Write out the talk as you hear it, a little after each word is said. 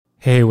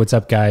Hey, what's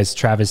up, guys?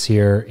 Travis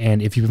here.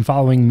 And if you've been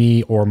following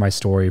me or my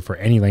story for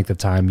any length of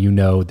time, you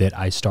know that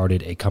I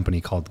started a company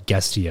called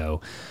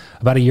Guestio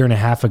about a year and a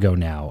half ago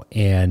now.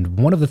 And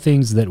one of the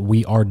things that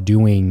we are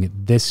doing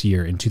this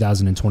year in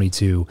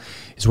 2022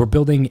 is we're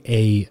building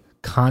a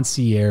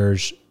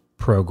concierge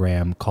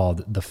program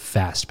called the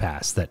Fast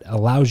Pass that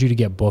allows you to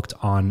get booked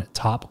on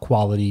top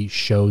quality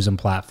shows and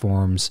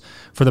platforms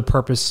for the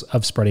purpose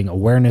of spreading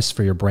awareness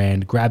for your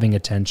brand, grabbing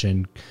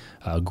attention,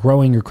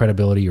 growing your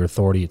credibility, your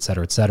authority, et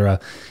cetera, et cetera.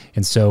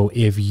 And so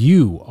if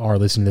you are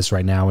listening to this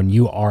right now and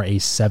you are a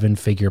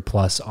 7-figure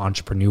plus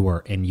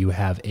entrepreneur and you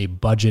have a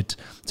budget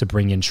to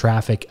bring in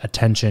traffic,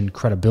 attention,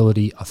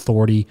 credibility,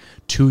 authority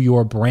to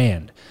your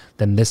brand,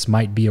 then this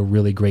might be a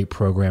really great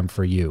program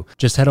for you.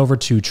 Just head over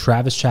to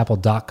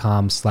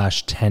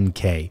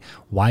travischappell.com/10K.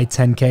 Why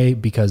 10K?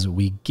 Because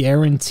we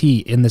guarantee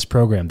in this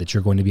program that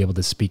you're going to be able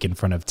to speak in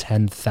front of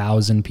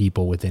 10,000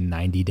 people within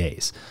 90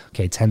 days.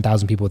 Okay,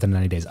 10,000 people within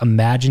 90 days.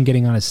 Imagine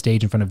getting on a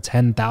stage in front of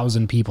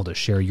 10,000 people to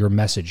share your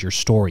message, your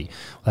story.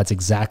 Well, that's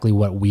exactly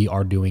what we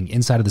are doing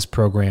inside of this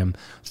program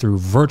through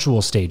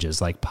virtual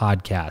stages like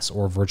podcasts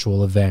or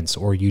virtual events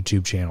or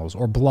YouTube channels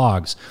or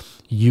blogs.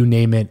 You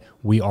name it,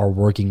 we are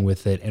working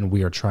with it, and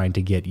we are trying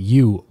to get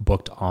you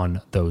booked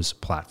on those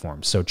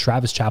platforms. So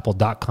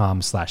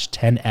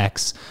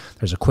travischappell.com/10X.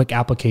 There's a quick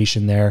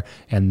application there,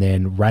 and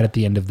then right at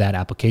the end of that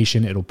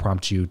application, it'll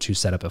prompt you to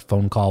set up a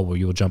phone call where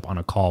you'll jump on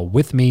a call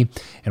with me,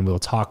 and we'll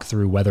talk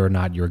through whether or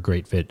not you're a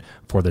great fit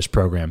for this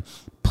program.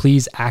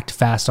 Please act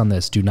fast on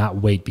this. Do not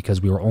wait,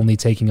 because we are only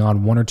taking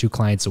on 1 or 2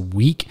 clients a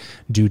week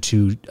due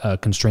to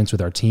constraints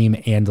with our team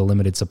and the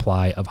limited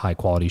supply of high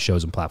quality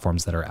shows and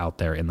platforms that are out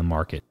there in the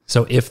market.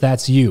 So if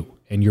that's you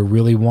and you're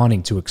really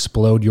wanting to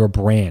explode your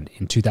brand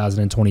in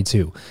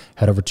 2022,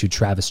 head over to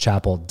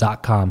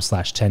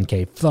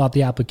travischappell.com/10K, fill out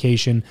the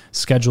application,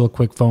 schedule a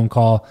quick phone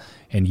call,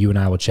 and you and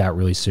I will chat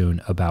really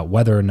soon about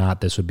whether or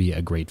not this would be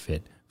a great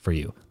fit for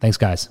you. Thanks,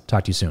 guys.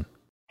 Talk to you soon.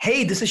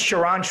 Hey, this is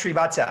Sharran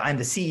Srivatsaa. I'm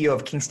the CEO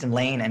of Kingston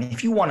Lane. And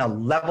if you want to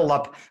level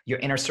up your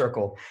inner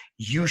circle,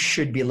 you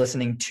should be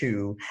listening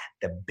to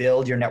the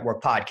Build Your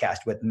Network podcast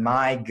with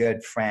my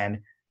good friend,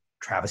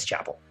 Travis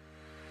Chappell.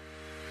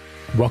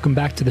 Welcome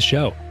back to the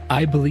show.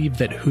 I believe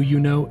that who you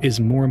know is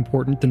more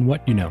important than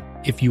what you know.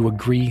 If you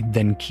agree,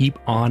 then keep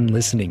on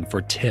listening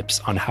for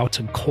tips on how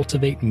to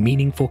cultivate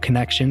meaningful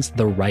connections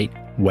the right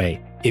way.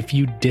 If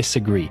you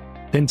disagree,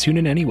 then tune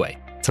in anyway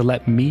to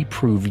let me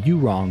prove you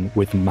wrong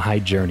with my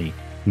journey.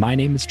 My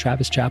name is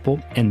Travis Chappell,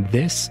 and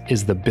this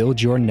is the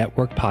Build Your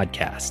Network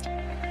podcast.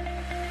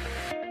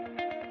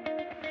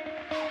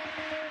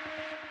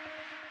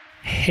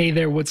 Hey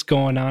there, what's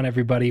going on,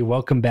 everybody?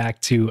 Welcome back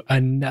to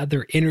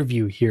another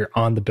interview here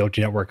on the Build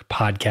Your Network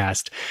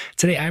podcast.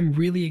 Today, I'm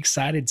really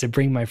excited to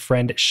bring my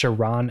friend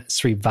Sharran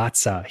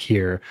Srivatsaa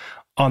here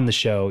on the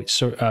show.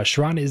 So,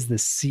 Sharran is the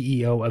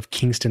CEO of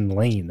Kingston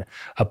Lane,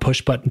 a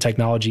push-button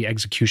technology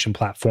execution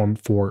platform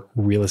for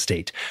real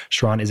estate.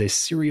 Sharran is a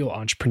serial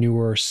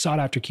entrepreneur,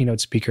 sought-after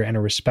keynote speaker, and a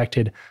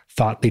respected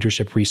thought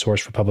leadership resource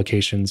for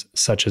publications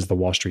such as the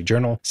Wall Street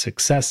Journal,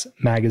 Success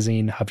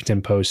Magazine,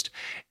 Huffington Post,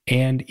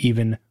 and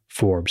even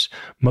Forbes.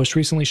 Most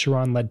recently,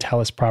 Sharran led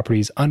Telus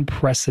Properties'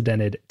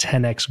 unprecedented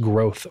 10x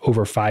growth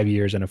over 5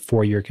 years and a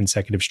 4-year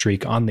consecutive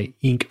streak on the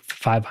Inc.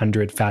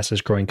 500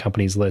 fastest growing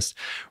companies list,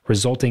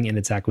 resulting in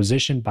its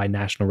acquisition by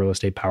national real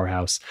estate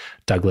powerhouse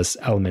Douglas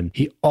Elliman.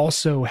 He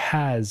also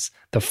has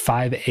the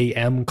 5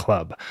 a.m.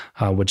 Club,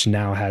 which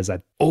now has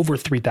over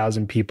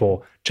 3,000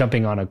 people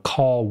jumping on a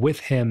call with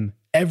him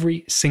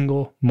every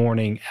single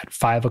morning at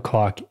 5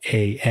 o'clock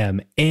a.m.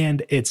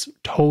 And it's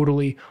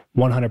totally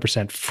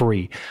 100%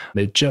 free.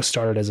 It just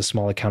started as a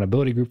small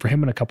accountability group for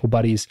him and a couple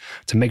buddies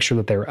to make sure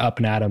that they were up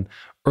and at 'em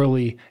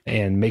early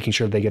and making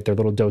sure they get their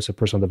little dose of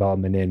personal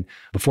development in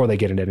before they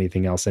get into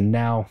anything else. And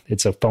now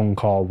it's a phone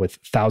call with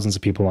thousands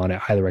of people on it. I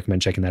highly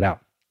recommend checking that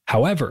out.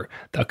 However,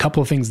 a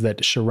couple of things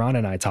that Sharran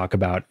and I talk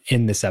about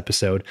in this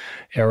episode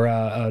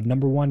are,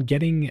 number one,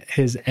 getting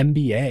his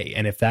MBA,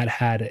 and if that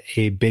had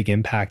a big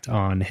impact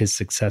on his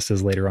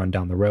successes later on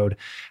down the road,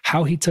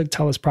 how he took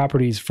Telus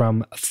Properties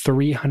from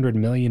 $300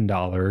 million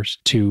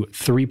to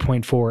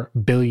 $3.4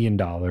 billion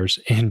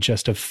in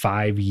just a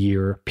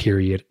 5-year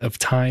period of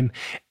time,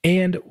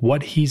 and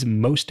what he's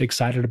most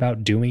excited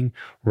about doing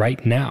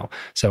right now.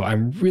 So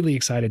I'm really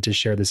excited to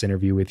share this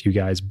interview with you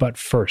guys. But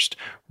first,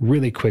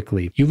 really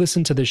quickly, you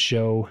listen to this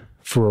show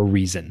for a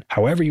reason.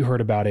 However you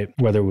heard about it,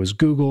 whether it was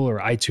Google or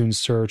iTunes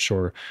search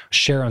or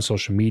share on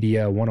social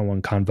media,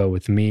 one-on-one convo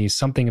with me,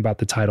 something about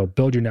the title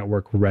Build Your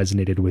Network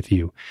resonated with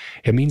you.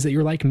 It means that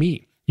you're like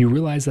me. You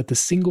realize that the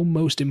single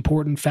most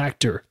important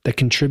factor that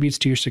contributes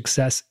to your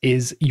success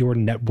is your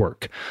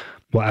network.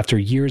 Well, after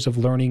years of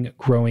learning,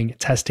 growing,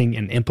 testing,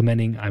 and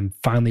implementing, I'm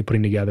finally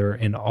putting together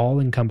an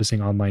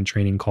all-encompassing online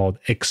training called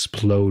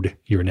Explode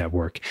Your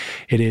Network.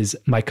 It is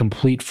my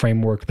complete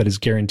framework that is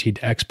guaranteed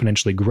to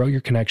exponentially grow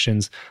your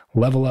connections,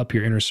 level up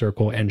your inner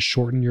circle, and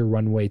shorten your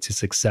runway to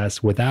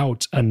success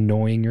without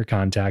annoying your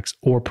contacts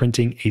or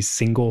printing a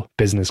single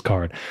business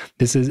card.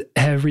 This is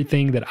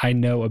everything that I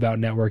know about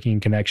networking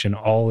and connection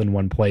all in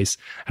one place.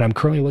 And I'm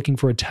currently looking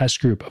for a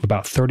test group of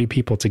about 30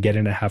 people to get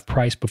in at half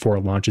price before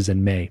it launches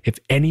in May. If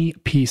any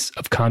piece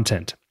of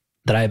content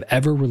that I have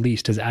ever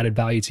released has added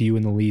value to you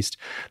in the least,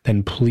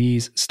 then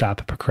please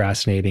stop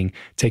procrastinating,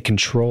 take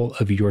control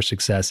of your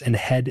success, and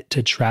head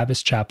to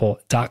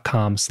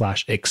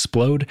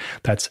travischappell.com/explode.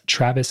 That's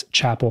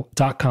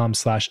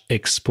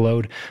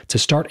travischappell.com/explode to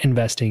start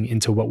investing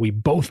into what we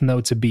both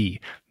know to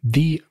be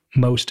the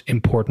most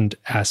important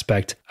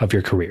aspect of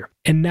your career.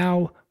 And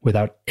now,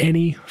 without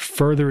any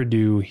further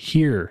ado,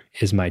 here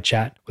is my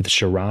chat with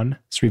Sharran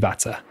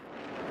Srivatsaa.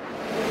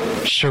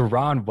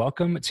 Sharran,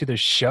 welcome to the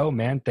show,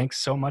 man. Thanks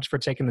so much for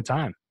taking the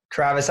time.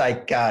 Travis,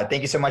 thank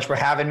you so much for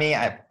having me.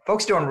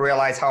 Folks don't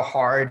realize how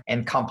hard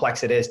and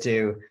complex it is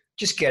to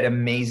just get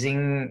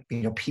amazing,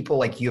 people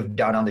like you've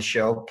done on the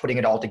show, putting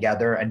it all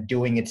together and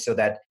doing it so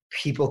that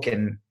people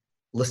can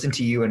listen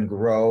to you and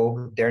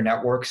grow their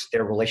networks,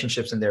 their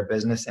relationships, and their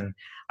business. And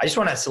I just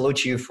want to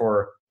salute you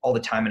for all the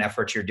time and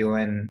effort you're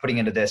doing, putting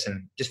into this,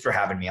 and just for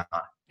having me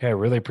on. Yeah, I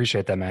really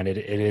appreciate that, man. It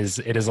is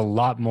a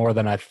lot more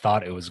than I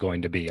thought it was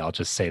going to be. I'll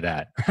just say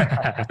that.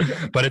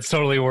 But it's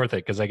totally worth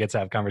it because I get to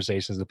have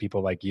conversations with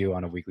people like you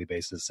on a weekly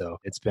basis. So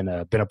it's been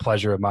a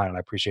pleasure of mine, and I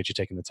appreciate you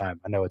taking the time.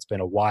 I know it's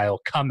been a while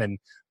coming,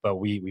 but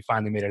we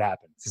finally made it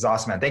happen. This is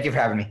awesome, man. Thank you for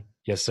having me.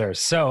 Yes, sir.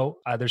 So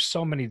there's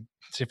so many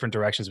different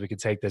directions we could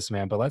take this,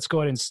 man, but let's go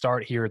ahead and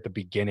start here at the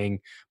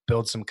beginning,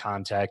 build some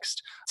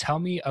context. Tell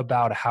me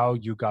about how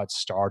you got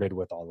started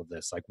with all of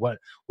this. Like what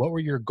were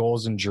your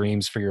goals and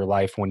dreams for your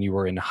life when you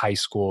were in high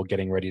school,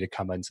 getting ready to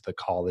come into the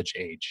college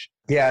age?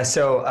 Yeah.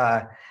 So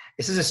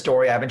this is a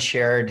story I haven't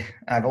shared.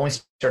 I've only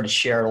started to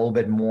share a little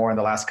bit more in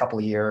the last couple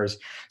of years.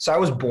 So I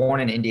was born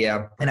in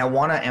India, and I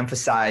want to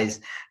emphasize,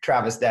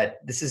 Travis, that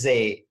this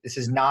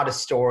is not a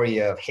story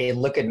of, hey,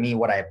 look at me,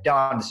 what I've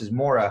done. This is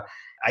more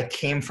I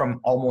came from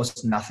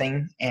almost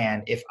nothing.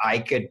 And if I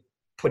could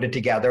put it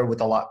together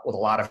with a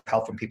lot of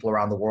help from people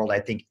around the world,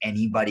 I think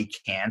anybody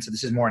can. So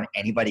this is more an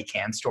anybody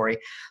can story.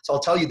 So I'll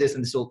tell you this,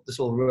 and this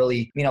will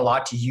really mean a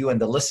lot to you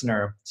and the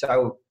listener.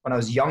 So when I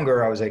was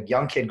younger, I was a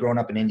young kid growing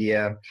up in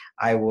India.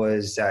 I'm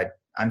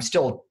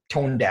still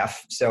tone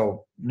deaf,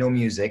 so no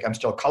music. I'm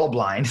still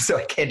colorblind, so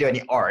I can't do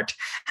any art.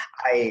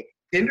 I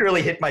didn't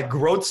really hit my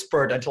growth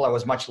spurt until I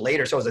was much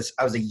later. So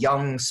I was a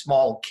young,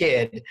 small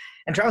kid.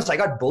 And Travis, I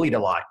got bullied a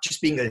lot.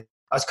 I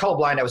was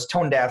colorblind. I was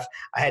tone deaf.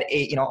 I had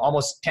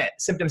almost 10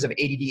 symptoms of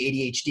ADD,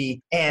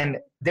 ADHD. And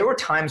there were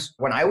times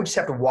when I would just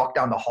have to walk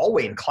down the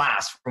hallway in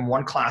class from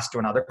one class to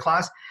another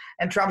class.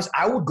 And Travis,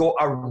 I would go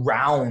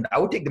around. I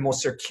would take the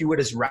most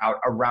circuitous route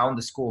around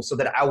the school so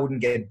that I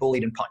wouldn't get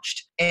bullied and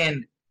punched.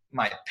 And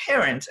my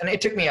parents, and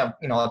it took me a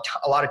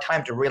lot of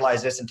time to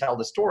realize this and tell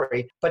the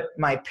story, but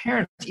my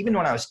parents, even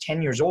when I was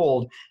 10 years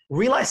old,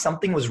 realized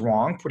something was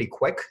wrong pretty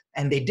quick,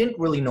 and they didn't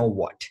really know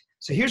what.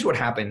 So here's what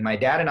happened. My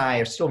dad and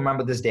I still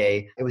remember this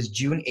day. It was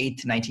June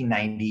 8th,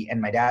 1990,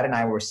 and my dad and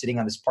I were sitting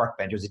on this park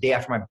bench. It was the day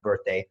after my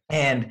birthday,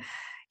 and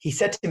he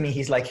said to me,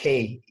 he's like,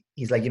 hey,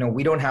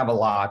 we don't have a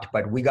lot,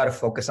 but we got to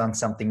focus on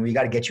something. We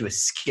got to get you a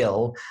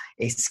skill,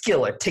 a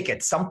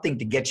ticket, something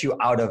to get you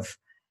out of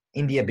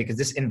India, because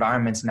this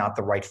environment's not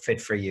the right fit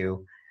for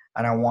you.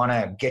 And I want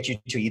to get you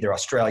to either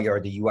Australia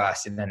or the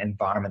US in an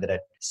environment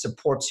that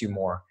supports you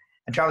more.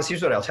 And Travis,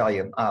 here's what I'll tell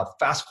you.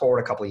 Fast forward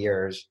a couple of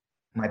years,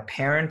 my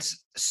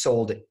parents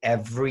sold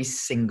every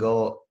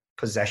single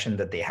possession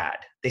that they had.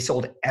 They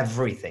sold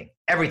everything.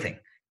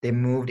 They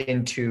moved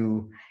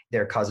into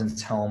their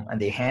cousin's home, and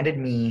they handed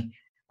me,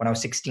 when I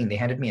was 16, they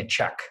handed me a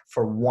check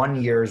for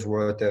 1 year's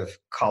worth of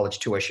college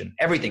tuition.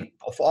 Everything,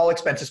 all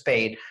expenses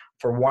paid,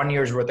 for 1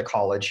 year's worth of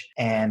college.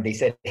 And they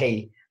said,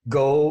 hey,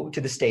 go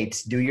to the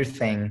States, do your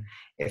thing.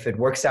 If it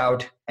works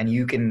out and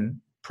you can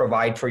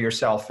provide for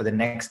yourself for the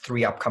next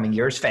 3 upcoming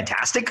years,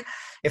 fantastic.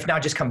 If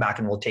not, just come back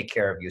and we'll take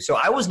care of you. So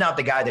I was not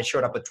the guy that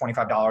showed up with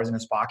 $25 in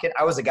his pocket.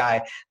 I was the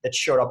guy that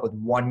showed up with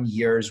 1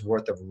 year's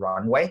worth of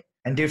runway.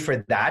 And dude,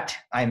 for that,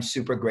 I'm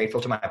super grateful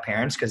to my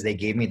parents because they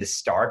gave me the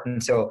start.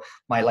 And so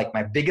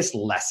my biggest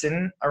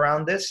lesson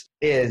around this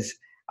is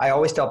I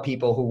always tell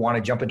people who want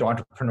to jump into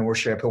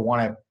entrepreneurship, who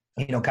want to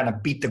kind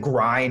of beat the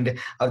grind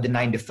of the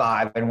 9 to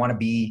 5 and want to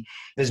be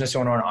a business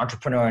owner, an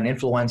entrepreneur, an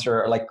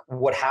influencer, or like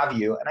what have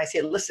you. And I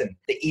say, listen,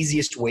 the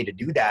easiest way to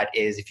do that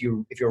is if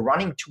you're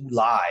running 2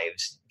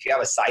 lives, if you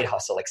have a side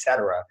hustle,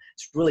 etc.,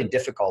 it's really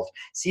difficult.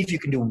 See if you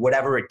can do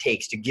whatever it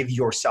takes to give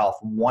yourself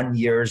 1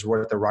 year's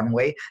worth of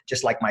runway,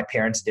 just like my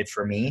parents did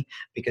for me,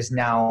 because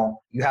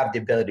now you have the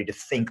ability to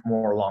think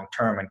more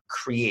long-term and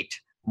create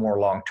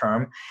more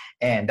long-term.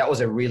 And that was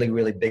a really,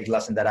 really big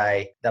lesson that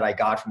I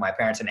got from my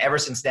parents. And ever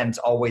since then, it's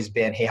always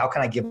been, hey, how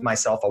can I give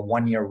myself a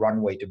 1 year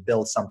runway to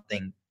build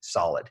something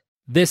solid?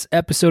 This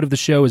episode of the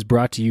show is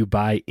brought to you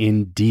by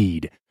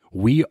Indeed.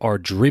 We are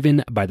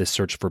driven by the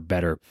search for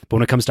better. But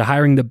when it comes to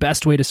hiring, the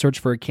best way to search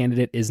for a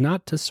candidate is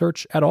not to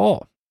search at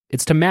all.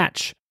 It's to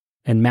match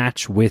and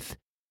match with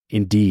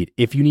Indeed.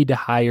 If you need to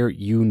hire,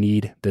 you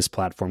need this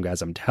platform,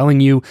 guys. I'm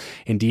telling you,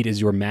 Indeed is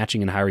your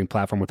matching and hiring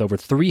platform with over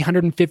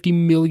 350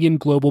 million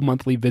global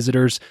monthly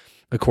visitors,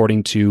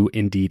 according to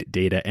Indeed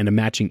data, and a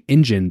matching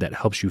engine that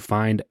helps you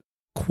find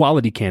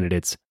quality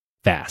candidates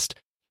fast.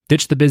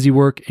 Ditch the busy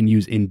work and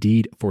use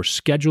Indeed for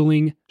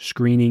scheduling,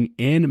 screening,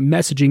 and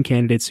messaging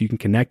candidates so you can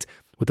connect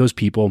with those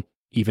people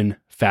even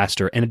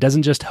faster. And it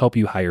doesn't just help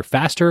you hire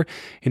faster.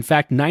 In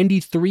fact,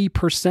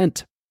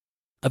 93%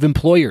 of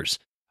employers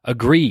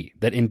agree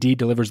that Indeed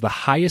delivers the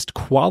highest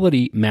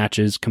quality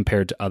matches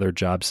compared to other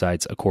job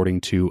sites,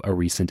 according to a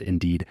recent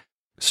Indeed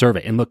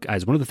survey. And look,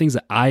 guys, one of the things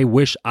that I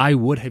wish I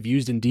would have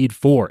used Indeed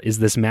for is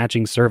this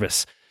matching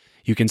service.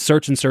 You can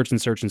search and search and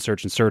search and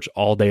search and search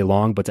all day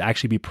long, but to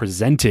actually be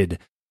presented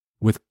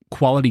with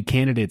quality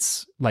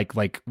candidates, like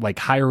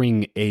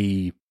hiring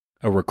a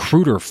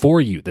recruiter for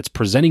you that's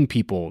presenting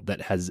people that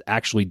has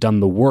actually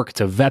done the work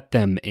to vet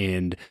them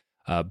and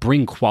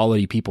bring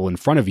quality people in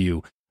front of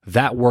you,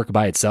 that work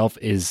by itself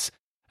is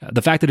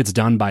the fact that it's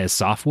done by a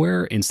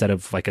software instead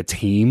of like a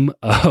team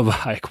of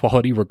high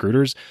quality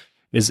recruiters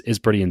is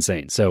pretty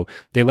insane. So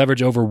they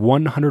leverage over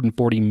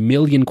 140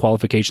 million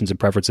qualifications and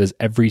preferences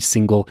every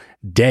single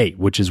day,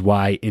 which is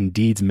why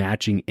Indeed's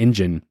matching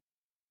engine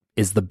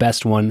is the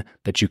best one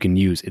that you can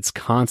use. It's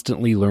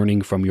constantly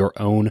learning from your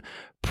own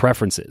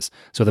preferences.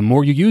 So the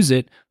more you use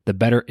it, the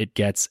better it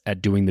gets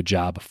at doing the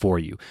job for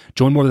you.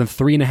 Join more than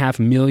 3.5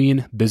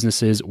 million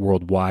businesses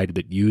worldwide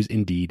that use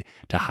Indeed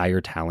to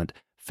hire talent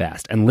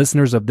fast. And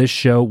listeners of this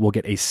show will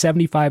get a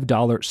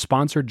 $75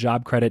 sponsored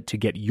job credit to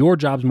get your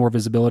jobs more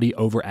visibility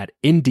over at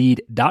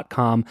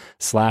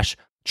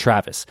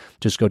Indeed.com/Travis.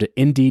 Just go to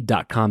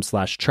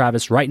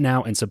Indeed.com/Travis right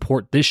now and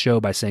support this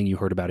show by saying you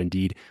heard about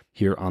Indeed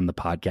here on the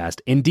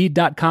podcast.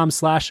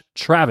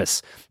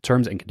 Indeed.com/Travis.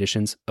 Terms and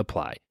conditions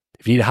apply.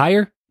 If you need to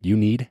hire, you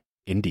need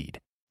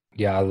Indeed.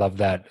 Yeah, I love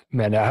that,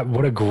 man.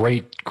 What a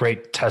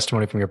great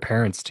testimony from your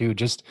parents too.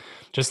 Just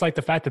like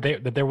the fact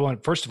that they're willing,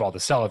 first of all, to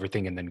sell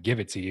everything and then give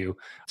it to you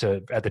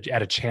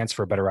at a chance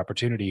for a better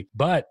opportunity.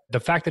 But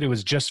the fact that it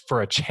was just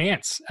for a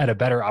chance at a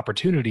better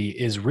opportunity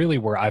is really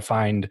where I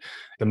find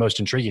the most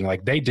intriguing.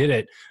 Like they did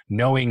it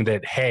knowing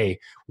that, hey,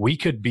 we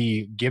could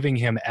be giving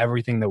him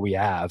everything that we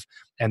have,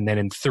 and then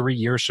in 3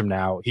 years from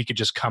now, he could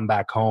just come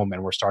back home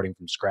and we're starting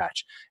from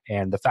scratch.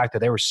 And the fact that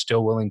they were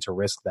still willing to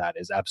risk that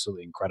is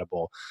absolutely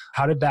incredible.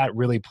 How did that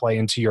really play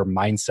into your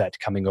mindset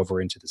coming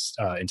over into the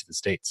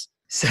States?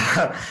 So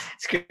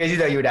it's crazy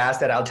that you would ask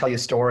that. I'll tell you a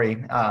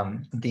story. I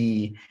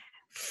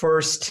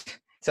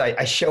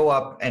show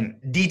up,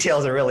 and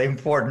details are really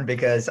important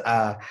because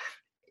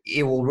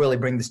it will really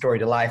bring the story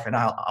to life, and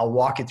I'll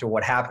walk you through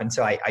what happened.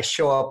 So I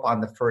show up on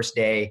the first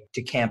day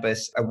to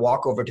campus. I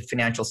walk over to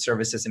financial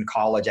services in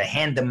college. I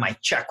hand them my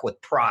check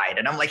with pride,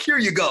 and I'm like, here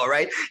you go,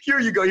 right? Here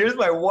you go. Here's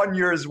my 1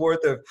 year's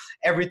worth of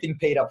everything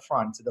paid up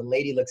front. So the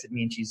lady looks at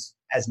me and she's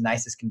as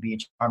nice as can be.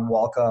 And she's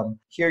welcome.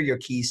 Here are your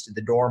keys to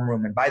the dorm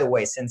room. And by the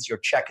way, since your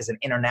check is an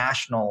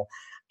international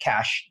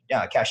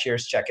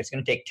cashier's check, it's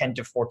going to take 10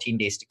 to 14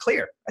 days to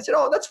clear. I said,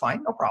 oh, that's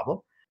fine. No problem.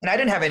 And I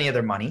didn't have any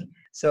other money.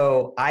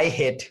 So I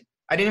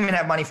didn't even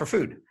have money for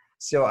food.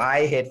 So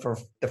for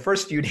the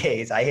first few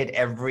days, I hit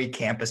every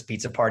campus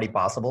pizza party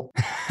possible.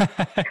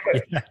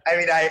 Yeah. I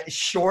mean,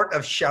 short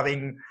of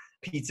shoving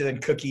pizza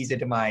and cookies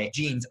into my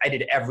jeans, I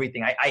did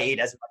everything. I ate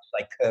as much as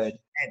I could.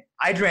 And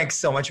I drank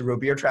so much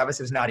root beer, Travis,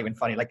 it was not even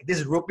funny. Like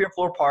this root beer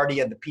floor party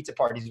and the pizza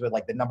parties were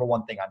like the number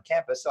one thing on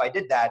campus. So I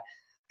did that.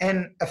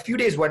 And a few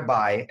days went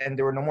by and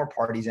there were no more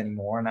parties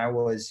anymore. And I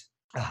was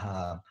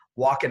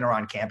walking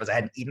around campus. I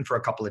hadn't eaten for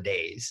a couple of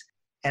days.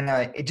 And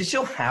it just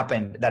so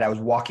happened that I was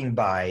walking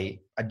by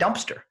a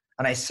dumpster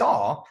and I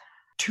saw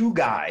two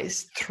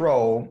guys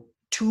throw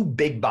 2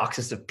 big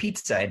boxes of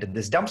pizza into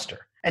this dumpster.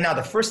 And now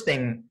the first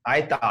thing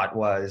I thought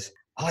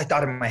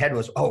in my head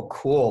was, oh,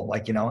 cool.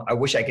 Like, I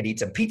wish I could eat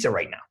some pizza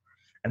right now.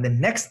 And the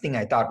next thing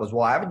I thought was,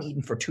 well, I haven't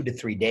eaten for 2 to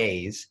 3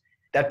 days.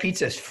 That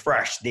pizza is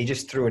fresh. They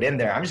just threw it in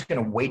there. I'm just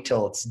going to wait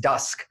till it's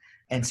dusk.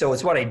 And so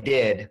it's what I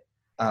did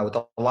with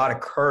a lot of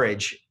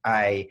courage.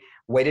 I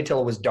waited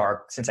till it was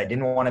dark since I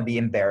didn't want to be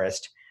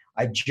embarrassed.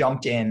 I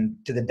jumped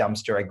into the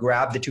dumpster. I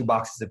grabbed the 2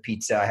 boxes of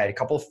pizza. I had a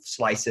couple of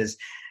slices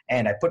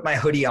and I put my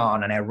hoodie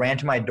on and I ran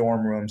to my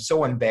dorm room,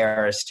 so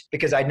embarrassed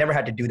because I'd never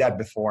had to do that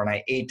before.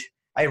 And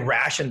I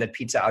rationed that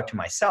pizza out to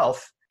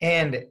myself.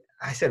 And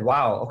I said,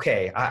 wow,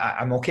 okay,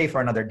 I'm okay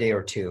for another day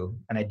or two.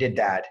 And I did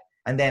that.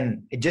 And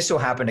then it just so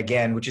happened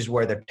again, which is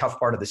where the tough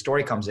part of the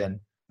story comes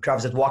in.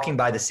 Travis was walking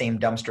by the same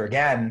dumpster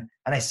again,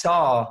 and I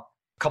saw a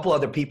couple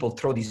other people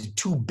throw these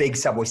 2 big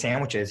Subway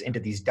sandwiches into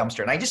these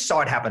dumpster. And I just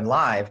saw it happen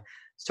live.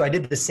 So I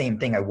did the same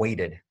thing. I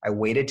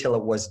waited till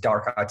it was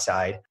dark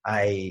outside.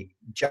 I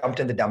jumped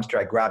in the dumpster.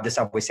 I grabbed the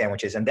Subway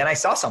sandwiches. And then I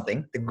saw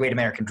something, the great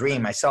American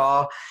dream. I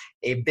saw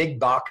a big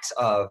box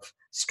of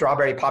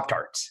strawberry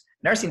Pop-Tarts.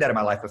 Never seen that in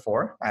my life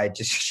before. I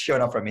just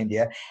showed up from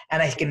India.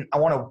 And I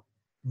want to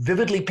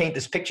vividly paint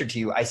this picture to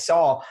you. I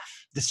saw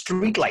the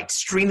street light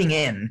streaming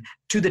in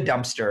to the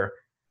dumpster.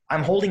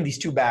 I'm holding these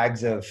 2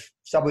 bags of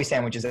Subway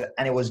sandwiches,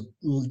 and it was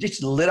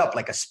just lit up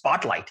like a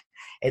spotlight.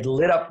 It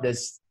lit up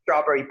this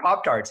strawberry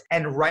Pop-Tarts.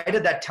 And right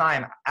at that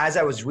time, as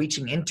I was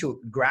reaching in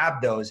to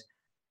grab those,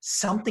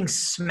 something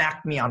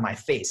smacked me on my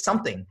face,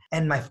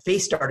 and my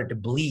face started to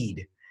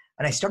bleed.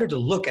 And I started to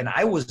look, and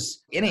I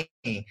was in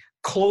a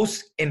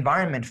close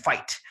environment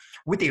fight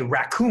with a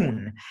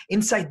raccoon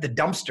inside the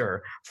dumpster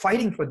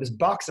fighting for this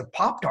box of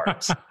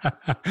Pop-Tarts.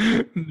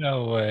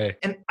 No way.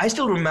 And I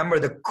still remember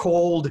the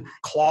cold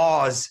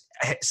claws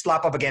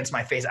slap up against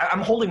my face.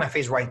 I'm holding my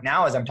face right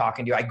now as I'm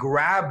talking to you. I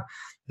grab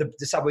the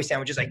Subway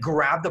sandwiches. I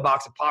grab the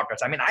box of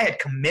Pop-Tarts. I mean, I had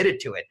committed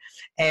to it.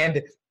 And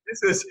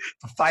this is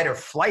fight or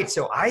flight.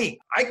 So I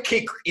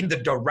kick in the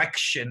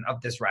direction of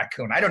this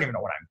raccoon. I don't even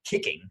know what I'm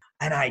kicking.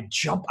 And I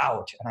jump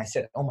out and I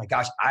said, oh my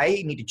gosh,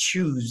 I need to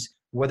choose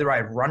whether I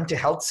run to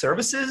health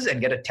services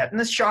and get a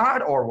tetanus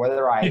shot, or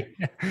whether I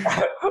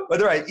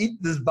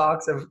eat this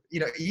box of,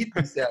 eat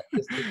this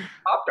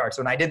Pop-Tarts.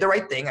 So when I did the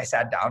right thing, I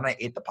sat down and I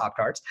ate the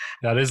Pop-Tarts.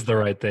 That is the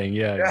right thing.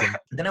 Yeah. Exactly.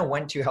 Then I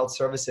went to health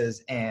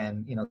services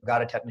and,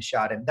 got a tetanus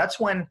shot. And that's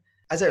when,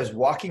 as I was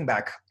walking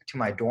back to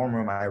my dorm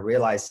room, I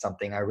realized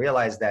something. I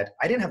realized that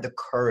I didn't have the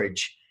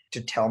courage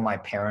to tell my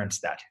parents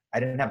that. I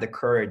didn't have the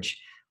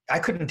courage. I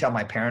couldn't tell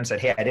my parents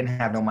that, hey, I didn't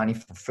have no money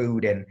for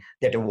food and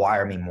they had to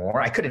wire me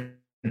more. I couldn't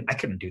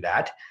do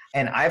that.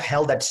 And I've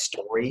held that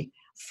story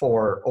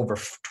for over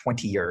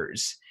 20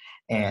 years.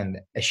 And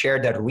I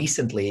shared that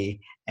recently,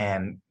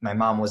 and my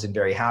mom wasn't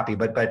very happy.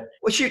 But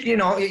which, if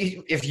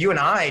you and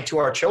I, to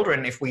our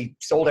children, if we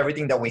sold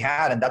everything that we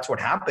had and that's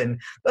what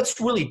happened, that's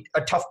really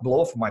a tough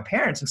blow for my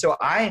parents. And so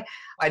I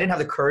didn't have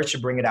the courage to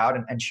bring it out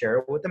and share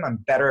it with them. I'm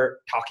better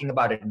talking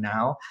about it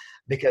now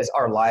because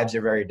our lives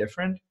are very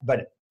different.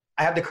 But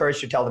I have the courage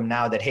to tell them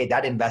now that, hey,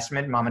 that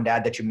investment, mom and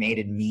dad, that you made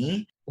in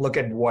me, look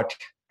at what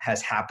has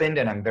happened,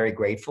 and I'm very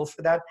grateful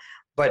for that.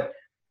 But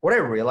what I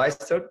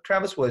realized, though,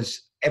 Travis,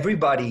 was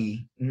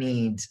everybody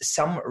needs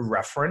some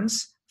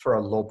reference for a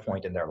low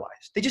point in their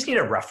lives. They just need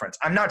a reference.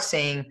 I'm not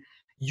saying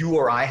you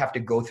or I have to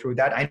go through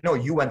that. I know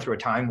you went through a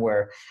time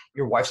where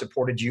your wife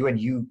supported you and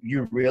you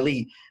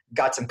really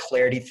got some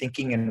clarity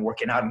thinking and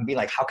working out and being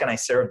like, how can I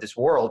serve this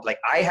world? Like,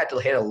 I had to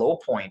hit a low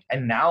point.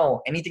 And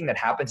now anything that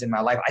happens in my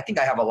life, I think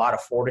I have a lot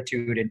of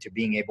fortitude into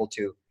being able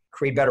to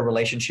create better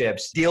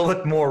relationships, deal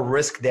with more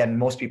risk than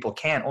most people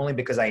can, only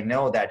because I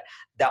know that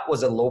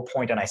was a low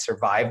point and I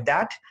survived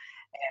that.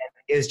 And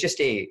it was just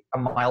a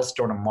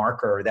milestone, a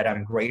marker that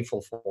I'm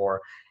grateful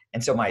for.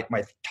 And so my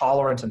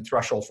tolerance and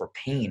threshold for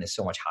pain is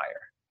so much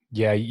higher.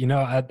 Yeah,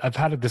 I've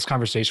had this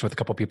conversation with a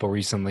couple of people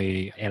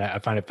recently, and I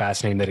find it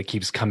fascinating that it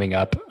keeps coming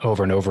up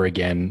over and over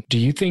again. Do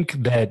you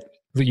think that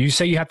you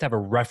say you have to have a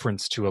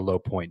reference to a low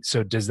point?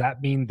 So does that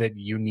mean that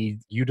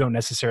you don't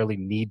necessarily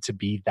need to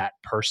be that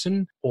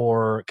person?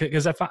 Or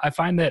because I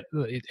find that,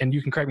 and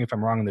you can correct me if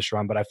I'm wrong on this,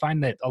 Sharon, but I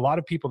find that a lot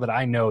of people that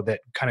I know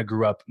that kind of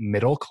grew up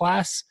middle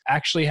class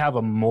actually have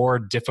a more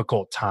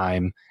difficult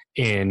time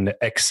in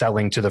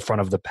excelling to the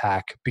front of the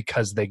pack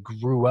because they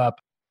grew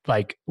up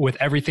like with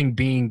everything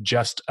being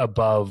just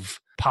above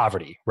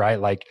poverty, right?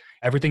 Like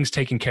everything's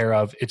taken care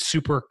of. It's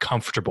super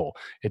comfortable.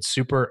 It's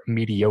super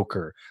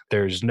mediocre.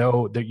 There's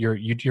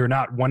you're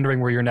not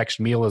wondering where your next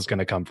meal is going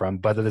to come from.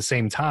 But at the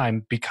same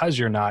time, because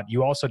you're not,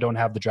 you also don't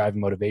have the drive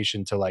and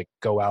motivation to like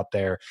go out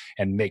there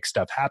and make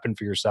stuff happen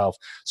for yourself.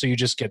 So you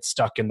just get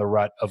stuck in the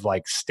rut of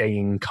like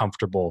staying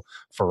comfortable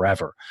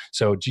forever.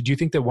 So do you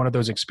think that one of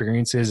those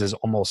experiences is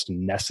almost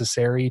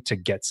necessary to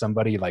get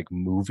somebody like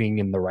moving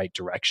in the right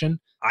direction?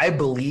 I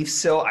believe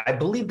so. I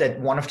believe that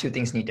one of 2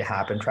 things need to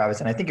happen, Travis,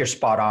 and I think you're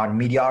spot on.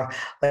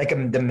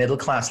 The middle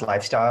class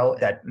lifestyle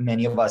that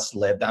many of us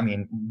lived. I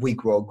mean, we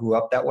grew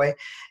up that way.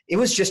 It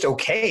was just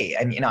okay,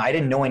 and I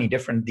didn't know any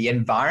different. The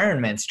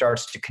environment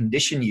starts to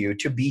condition you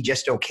to be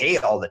just okay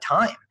all the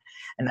time,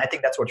 and I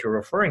think that's what you're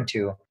referring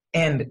to.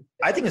 And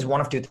I think it's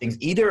one of 2 things.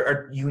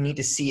 Either you need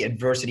to see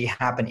adversity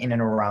happen in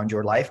and around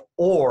your life,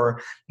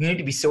 or you need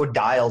to be so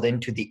dialed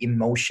into the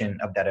emotion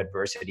of that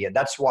adversity, and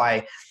that's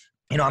why.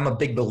 I'm a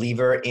big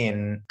believer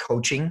in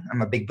coaching.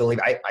 I'm a big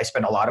believer. I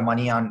spend a lot of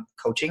money on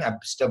coaching. I'm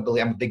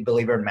a big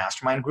believer in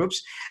mastermind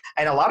groups.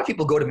 And a lot of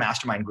people go to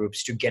mastermind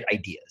groups to get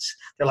ideas.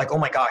 They're like, oh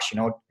my gosh,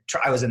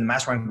 I was in the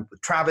mastermind group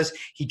with Travis.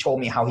 He told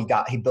me how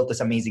he built this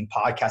amazing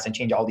podcast and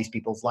changed all these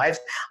people's lives.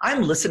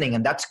 I'm listening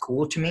and that's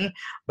cool to me,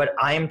 but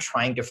I am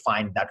trying to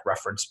find that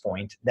reference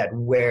point that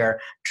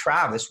where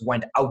Travis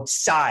went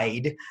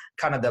outside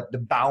kind of the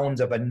bounds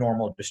of a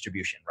normal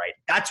distribution, right?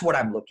 That's what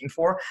I'm looking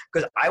for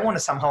because I want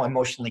to somehow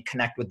emotionally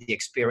connect with the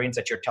experience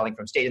that you're telling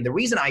from stage. And the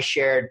reason I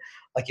shared,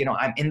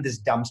 I'm in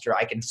this dumpster,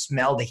 I can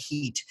smell the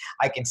heat,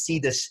 I can see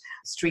this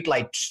street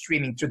light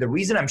streaming through. The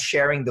reason I'm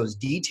sharing those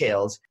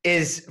details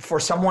is for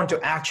someone to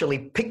actually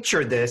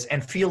picture this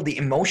and feel the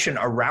emotion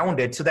around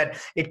it so that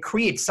it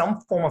creates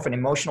some form of an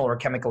emotional or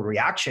chemical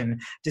reaction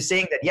to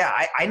saying that,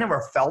 yeah, I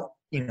never felt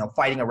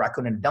fighting a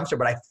raccoon in a dumpster,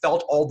 but I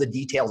felt all the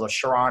details of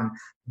Sharon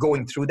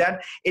going through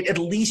that. It at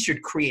least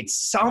should create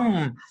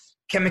some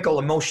chemical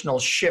emotional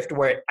shift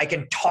where I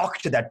can talk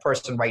to that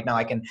person right now.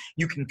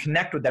 You can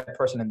connect with that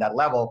person at that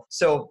level.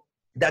 So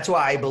that's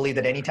why I believe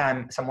that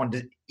anytime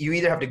you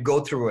either have to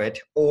go through it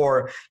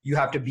or you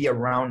have to be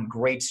around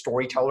great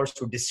storytellers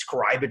who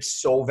describe it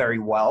so very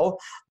well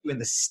in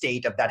the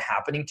state of that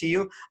happening to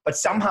you. But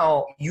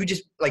somehow you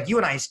just, like you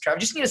and I, Trav,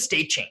 just need a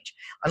state change.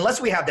 Unless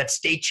we have that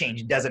state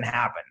change, it doesn't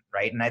happen,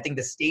 right? And I think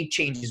the state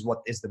change is what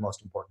is the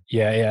most important.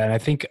 Yeah. And I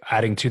think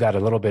adding to that a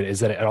little bit is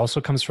that it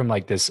also comes from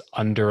like this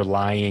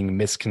underlying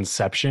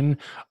misconception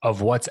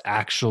of what's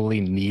actually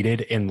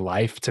needed in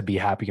life to be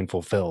happy and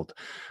fulfilled.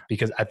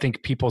 Because I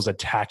think people's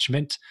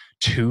attachment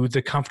to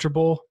the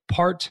comfortable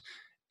part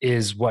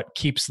is what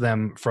keeps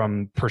them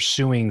from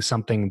pursuing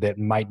something that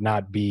might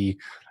not be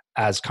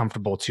as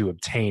comfortable to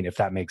obtain, if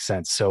that makes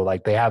sense. So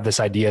like they have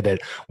this idea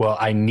that, well,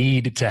 I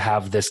need to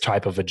have this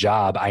type of a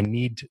job. I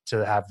need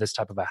to have this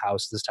type of a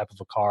house, this type of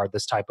a car,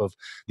 these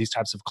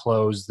types of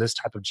clothes, this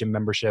type of gym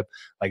membership.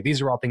 Like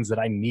these are all things that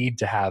I need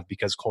to have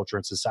because culture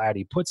and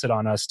society puts it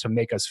on us to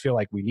make us feel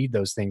like we need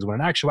those things. When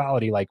in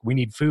actuality, like we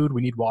need food,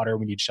 we need water,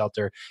 we need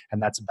shelter, and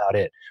that's about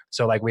it.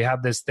 So like we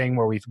have this thing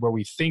where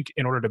we think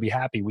in order to be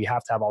happy, we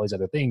have to have all these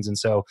other things. And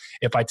so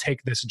if I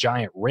take this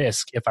giant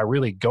risk, if I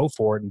really go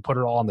for it and put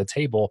it all on the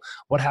table,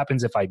 what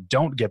happens if I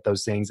don't get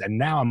those things? And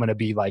now I'm going to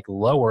be like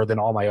lower than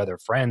all my other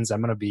friends.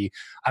 I'm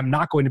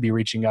not going to be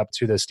reaching up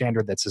to the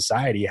standard that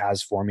society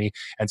has for me.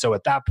 And so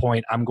at that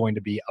point, I'm going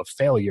to be a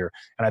failure.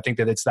 And I think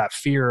that it's that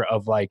fear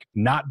of like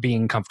not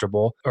being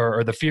comfortable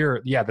or the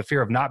fear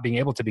of not being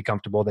able to be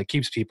comfortable that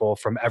keeps people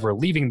from ever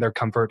leaving their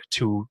comfort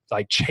to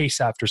like chase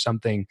after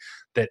something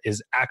that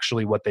is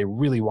actually what they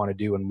really want to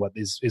do and what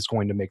is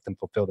going to make them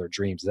fulfill their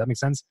dreams. Does that make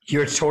sense?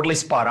 You're totally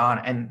spot on.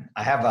 And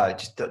I have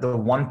just the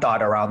one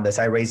thought around this.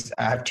 I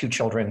have 2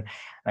 children and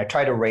I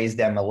try to raise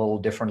them a little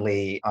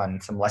differently on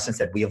some lessons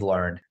that we have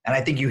learned. And I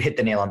think you hit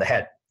the nail on the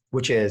head,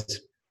 which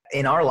is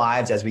in our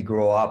lives as we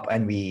grow up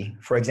and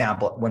for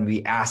example, when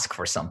we ask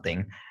for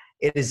something,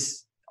 it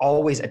is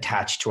always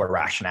attached to a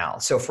rationale.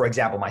 So for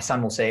example, my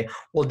son will say,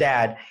 well,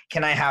 Dad,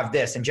 can I have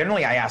this? And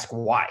generally I ask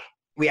why.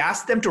 We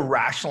ask them to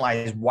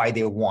rationalize why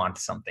they want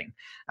something.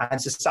 And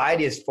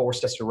society has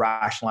forced us to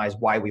rationalize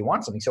why we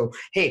want something. So,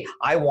 hey,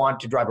 I want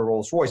to drive a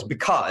Rolls Royce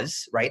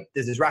because, right?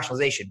 There's this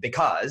rationalization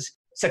because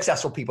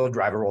successful people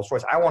drive a Rolls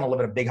Royce. I want to live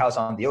in a big house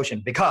on the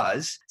ocean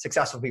because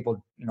successful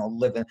people,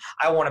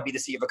 I want to be the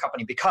CEO of a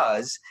company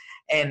because,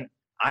 and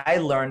I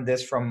learned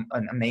this from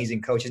an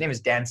amazing coach. His name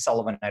is Dan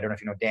Sullivan. I don't know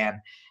if you know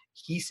Dan.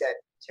 He said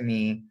to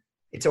me,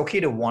 it's okay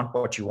to want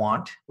what you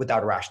want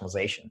without a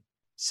rationalization.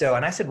 So,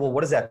 and I said, well,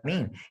 what does that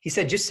mean? He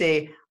said, just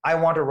say, I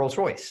want a Rolls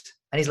Royce.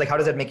 And he's like, how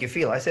does that make you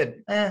feel? I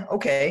said,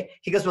 okay.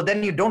 He goes, well,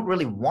 then you don't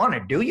really want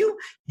it, do you?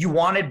 You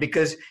want it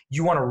because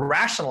you want to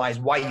rationalize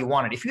why you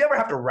want it. If you ever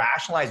have to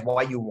rationalize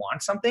why you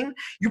want something,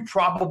 you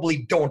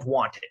probably don't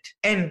want it.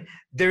 And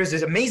there's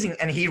this amazing,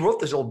 and he wrote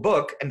this old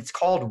book and it's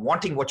called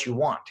Wanting What You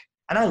Want.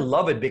 And I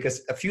love it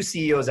because a few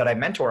CEOs that I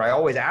mentor, I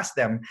always ask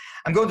them,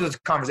 I'm going through this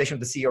conversation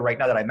with the CEO right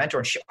now that I mentor,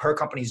 and her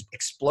company's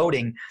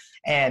exploding.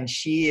 And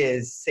she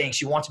is saying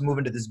she wants to move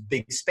into this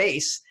big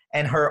space.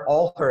 And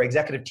all her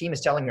executive team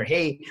is telling her,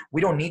 hey,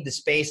 we don't need the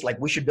space. Like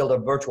we should build a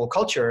virtual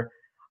culture.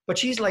 But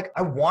she's like,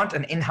 I want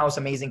an in-house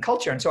amazing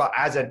culture. And so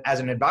as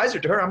an advisor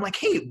to her, I'm like,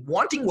 hey,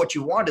 wanting what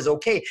you want is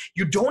okay.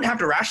 You don't have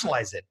to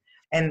rationalize it.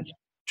 And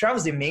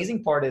Travis, the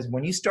amazing part is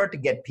when you start to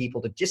get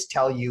people to just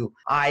tell you,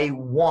 I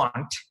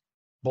want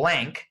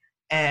blank,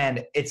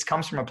 and it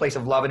comes from a place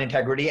of love and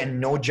integrity and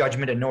no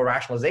judgment and no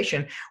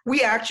rationalization,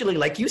 we actually,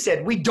 like you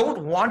said, we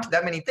don't want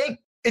that many things.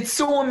 It's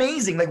so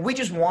amazing. Like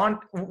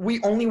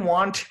we only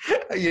want,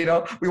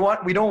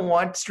 we don't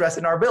want stress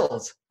in our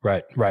bills.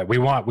 Right. We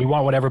want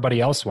what everybody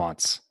else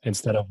wants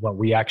instead of what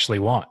we actually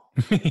want.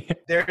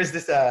 There is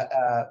this,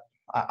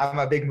 I'm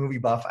a big movie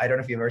buff. I don't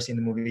know if you've ever seen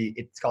the movie.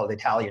 It's called The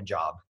Italian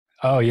Job.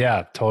 Oh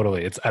yeah,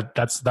 totally. It's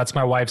that's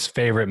my wife's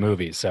favorite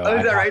movie. So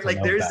is that right?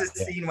 Like there's this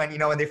scene when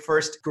when they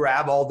first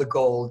grab all the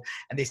gold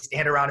and they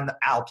stand around in the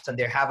Alps and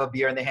they have a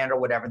beer in their hand or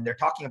whatever, and they're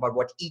talking about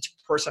what each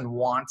person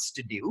wants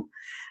to do,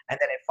 and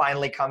then it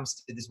finally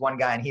comes to this one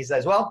guy and he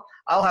says, "Well,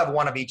 I'll have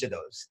one of each of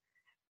those."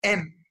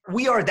 And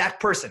we are that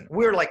person.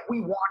 We're like,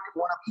 we want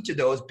one of each of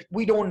those.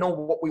 We don't know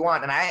what we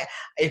want, and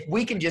if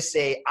we can just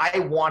say, "I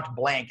want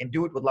blank," and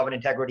do it with love and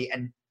integrity,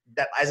 and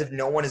that as if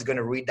no one is going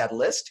to read that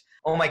list.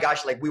 Oh my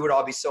gosh, like we would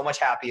all be so much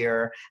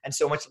happier and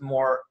so much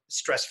more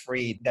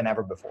stress-free than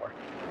ever before.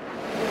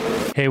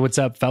 Hey, what's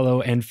up,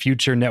 fellow and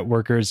future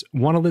networkers?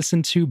 Want to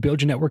listen to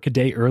Build Your Network a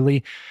day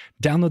early?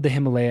 Download the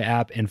Himalaya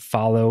app and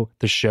follow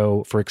the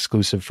show for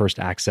exclusive first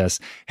access.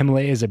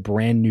 Himalaya is a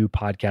brand new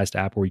podcast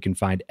app where you can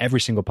find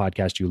every single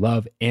podcast you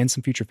love and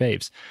some future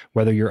faves.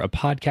 Whether you're a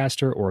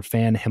podcaster or a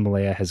fan,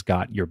 Himalaya has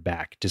got your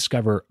back.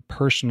 Discover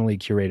personally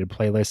curated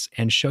playlists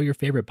and show your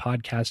favorite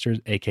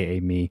podcasters, aka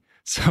me,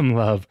 some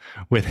love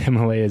with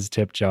Himalaya's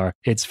tip jar.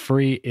 It's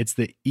free. It's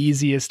the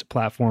easiest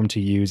platform to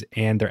use,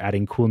 and they're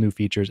adding cool new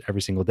features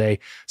every single day.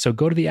 So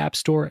go to the App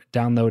Store,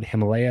 download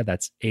Himalaya,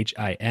 that's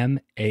Himalaya,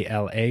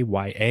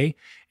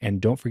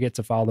 and don't forget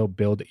to follow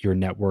Build Your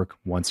Network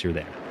once you're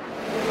there.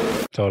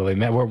 Totally,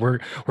 man. We're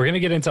going to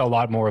get into a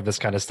lot more of this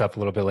kind of stuff a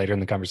little bit later in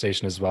the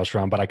conversation as well,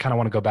 Sharon. But I kind of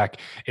want to go back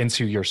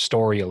into your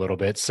story a little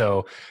bit.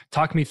 So,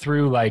 talk me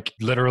through like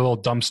literal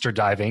dumpster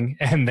diving,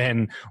 and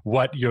then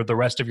what the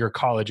rest of your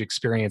college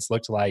experience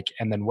looked like,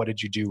 and then what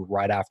did you do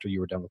right after you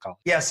were done with college?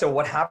 Yeah. So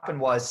what happened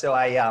was,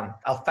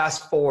 I'll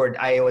fast forward.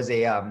 I was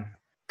a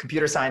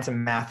computer science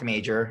and math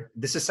major.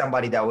 This is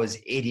somebody that was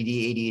ADD,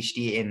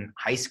 ADHD in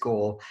high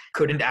school,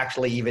 couldn't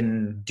actually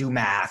even do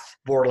math,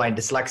 borderline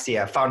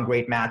dyslexia, found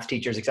great math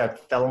teachers,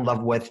 except fell in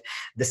love with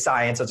the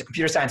science. So I was a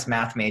computer science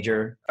math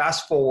major.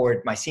 Fast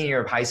forward my senior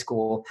year of high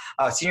school,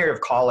 senior year of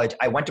college,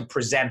 I went to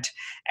present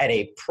at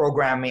a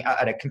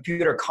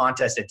computer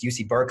contest at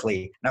UC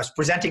Berkeley. And I was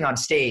presenting on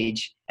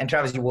stage, and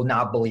Travis, you will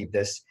not believe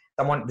this.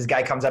 This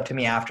guy comes up to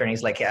me after, and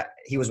he's like, yeah,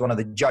 he was one of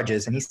the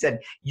judges. And he said,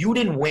 you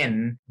didn't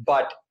win,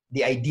 but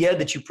the idea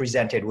that you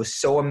presented was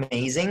so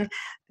amazing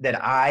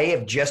that I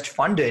have just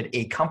funded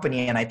a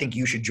company and I think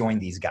you should join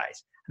these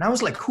guys. And I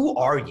was like, who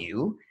are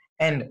you?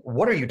 And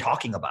what are you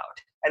talking about?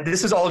 And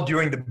this was all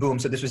during the boom.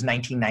 So this was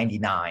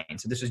 1999.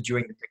 So this was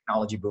during the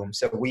technology boom.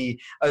 So we,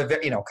 kind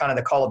of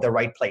the call of the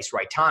right place,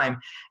 right time.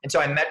 And so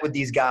I met with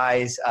these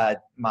guys.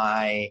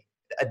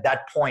 At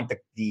that point,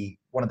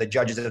 one of the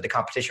judges of the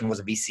competition was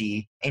a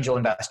VC angel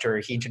investor.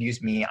 He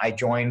introduced me. I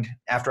joined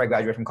after I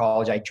graduated from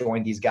college. I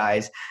joined these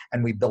guys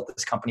and we built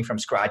this company from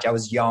scratch. I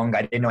was young.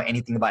 I didn't know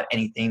anything about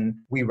anything.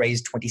 We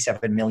raised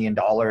 $27 million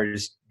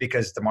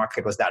because the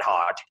market was that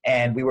hot,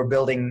 and we were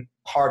building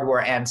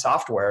hardware and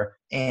software.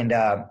 And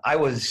I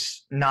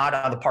was not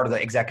on the part of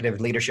the executive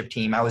leadership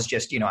team. I was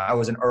just, I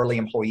was an early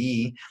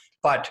employee.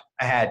 But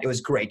it was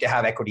great to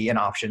have equity and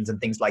options and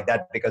things like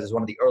that because as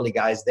one of the early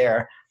guys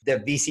there, the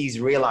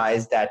VCs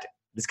realized that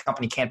this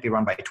company can't be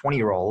run by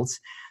 20-year-olds.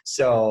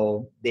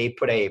 So they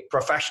put a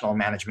professional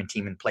management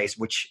team in place,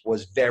 which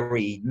was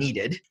very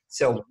needed.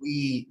 So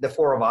the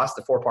four of us,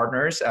 the four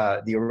partners,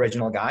 the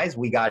original guys,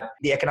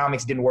 the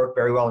economics didn't work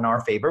very well in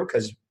our favor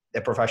because the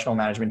professional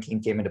management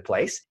team came into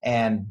place.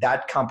 And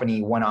that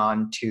company went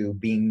on to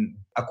being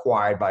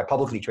acquired by a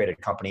publicly traded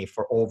company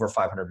for over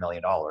 $500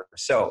 million.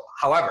 So,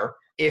 however,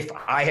 if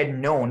I had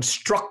known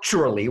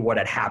structurally what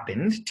had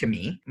happened to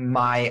me,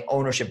 my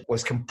ownership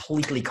was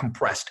completely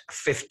compressed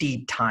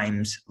 50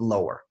 times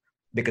lower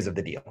because of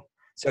the deal.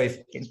 So if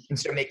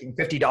instead of making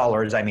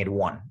 $50, I made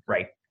 $1,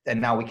 right?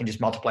 And now we can just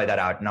multiply that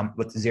out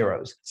with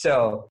zeros.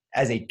 So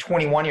as a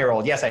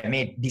 21-year-old, yes, I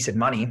made decent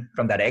money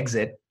from that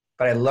exit,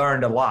 but I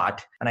learned a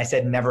lot. And I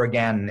said, never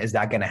again is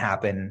that going to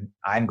happen.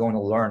 I'm going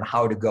to learn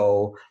how to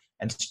go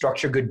and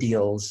structure good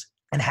deals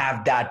and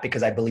have that,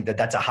 because I believe that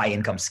that's a high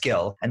income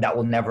skill, and that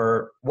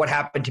what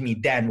happened to me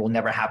then will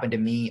never happen to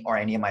me or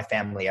any of my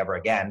family ever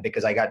again,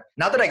 because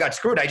not that I got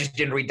screwed, I just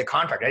didn't read the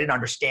contract. I didn't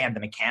understand the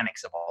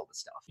mechanics of all the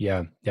stuff.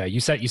 Yeah. Yeah. You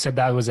said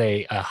that was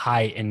a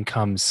high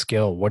income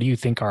skill. What do you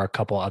think are a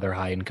couple other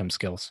high income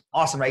skills?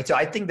 Awesome. Right. So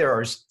I think there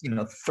are,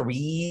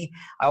 three.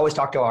 I always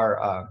talk to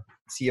our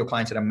CEO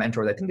clients that I'm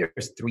mentored. I think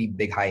there's three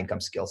big high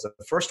income skills. So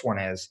the first one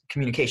is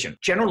communication.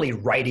 Generally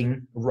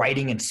writing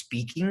and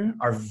speaking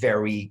are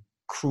very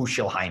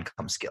crucial high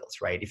income skills,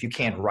 right? If you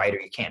can't write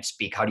or you can't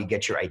speak, how do you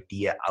get your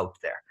idea out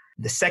there?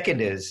 The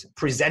second is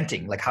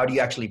presenting. Like, how do you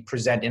actually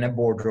present in a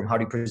boardroom? How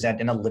do you present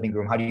in a living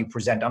room? How do you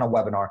present on a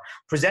webinar?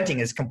 Presenting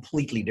is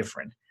completely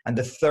different. And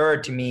the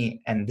third, to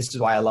me, and this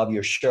is why I love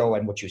your show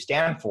and what you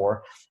stand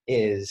for,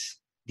 is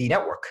the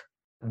network.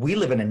 We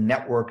live in a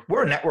network.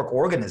 We're network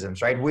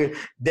organisms, right?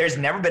 There's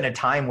never been a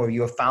time where you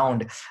have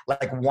found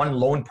like one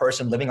lone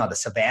person living on the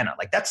savannah.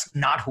 Like, that's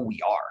not who we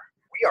are.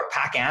 We are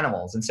pack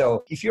animals. And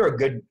so if you're a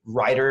good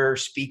writer,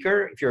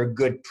 speaker, if you're a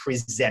good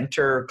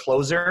presenter,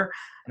 closer,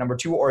 number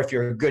two, or if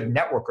you're a good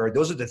networker,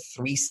 those are the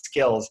three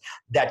skills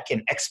that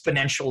can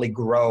exponentially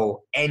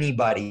grow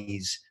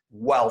anybody's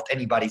wealth,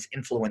 anybody's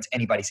influence,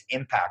 anybody's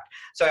impact.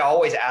 So I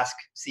always ask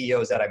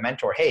CEOs that I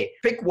mentor, hey,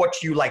 pick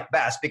what you like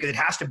best, because it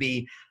has to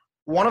be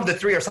one of the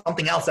three or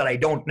something else that I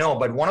don't know,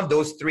 but one of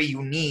those three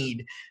you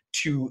need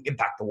to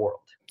impact the world.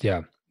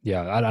 Yeah.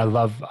 Yeah, I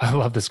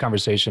love this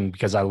conversation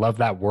because I love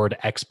that word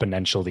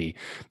exponentially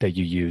that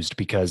you used,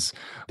 because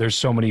there's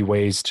so many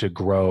ways to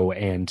grow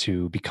and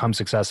to become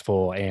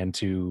successful and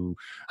to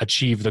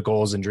achieve the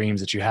goals and dreams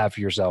that you have for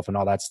yourself and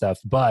all that stuff.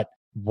 But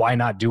why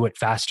not do it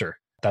faster?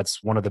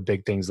 That's one of the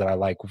big things that I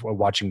like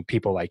watching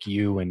people like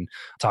you and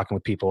talking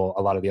with people,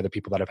 a lot of the other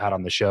people that I've had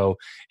on the show,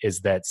 is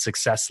that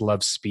success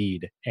loves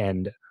speed,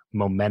 and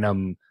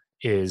momentum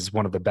is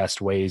one of the best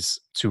ways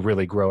to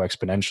really grow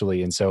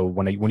exponentially. And so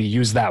when you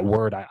use that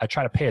word, I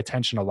try to pay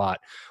attention a lot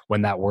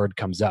when that word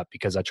comes up,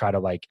 because I try to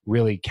like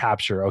really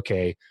capture,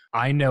 okay,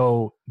 I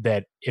know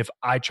that if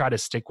I try to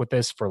stick with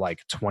this for like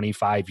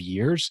 25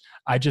 years,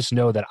 I just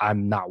know that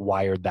I'm not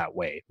wired that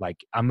way. Like,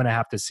 I'm going to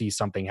have to see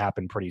something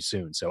happen pretty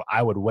soon. So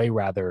I would way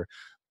rather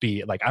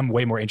be like, I'm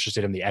way more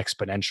interested in the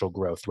exponential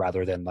growth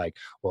rather than like,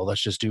 well,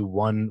 let's just do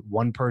one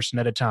person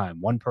at a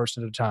time, one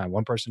person at a time,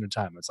 one person at a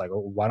time. It's like, oh,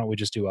 why don't we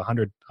just do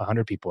 100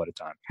 people at a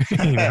time?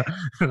 You know?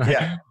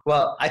 Yeah.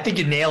 Well, I think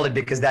you nailed it,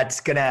 because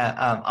that's gonna,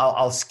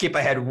 I'll skip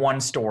ahead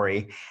one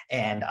story,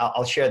 and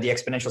I'll share the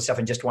exponential stuff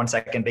in just 1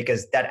 second,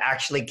 because that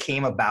actually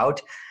came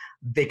about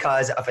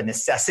because of a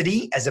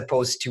necessity as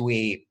opposed to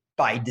a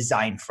by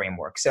design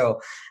framework.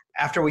 So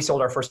after we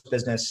sold our first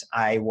business,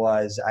 I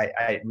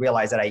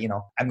realized that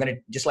I'm going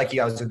to, just like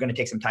you, I was going to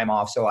take some time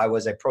off. So I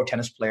was a pro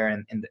tennis player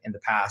in the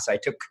past. I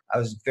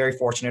was very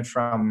fortunate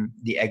from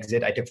the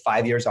exit. I took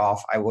 5 years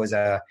off. I was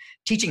a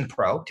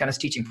tennis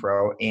teaching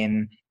pro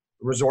in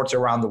resorts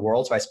around the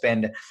world. So I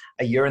spent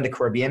a year in the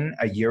Caribbean,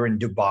 a year in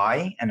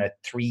Dubai, and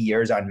 3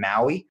 years on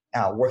Maui,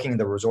 working in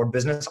the resort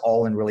business,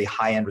 all in really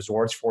high-end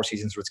resorts, Four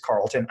Seasons,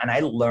 Ritz-Carlton.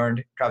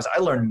 And Travis, I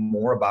learned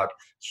more about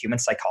human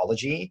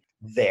psychology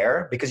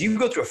there, because you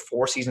go through a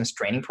 4 Seasons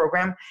training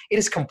program. It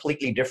is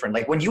completely different.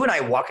 Like when you and I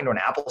walk into an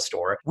Apple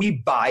store,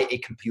 we buy a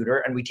computer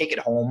and we take it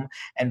home,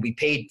 and we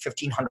paid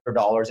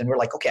 $1,500, and we're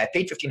like, okay, I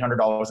paid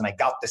 $1,500 and I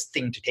got this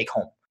thing to take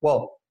home.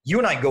 Well, you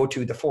and I go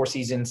to the Four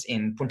Seasons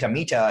in Punta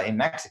Mita in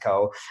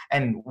Mexico,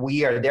 and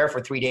we are there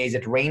for 3 days.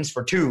 It rains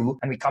for 2,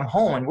 and we come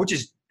home, and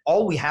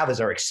all we have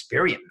is our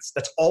experience.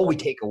 That's all we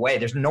take away.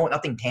 There's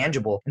nothing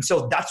tangible. And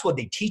so that's what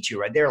they teach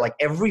you, right? They're like,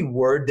 every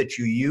word that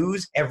you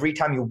use, every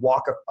time you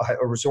walk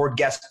a resort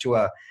guest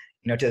to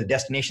to the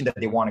destination that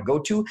they want to go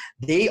to,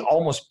 they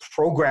almost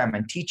program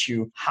and teach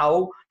you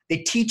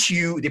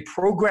they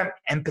program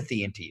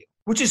empathy into you,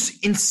 which is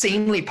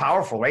insanely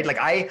powerful, right? Like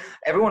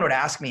everyone would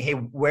ask me, hey,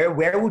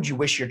 where would you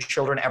wish your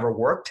children ever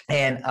worked?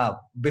 And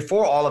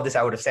before all of this,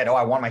 I would have said, oh,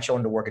 I want my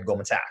children to work at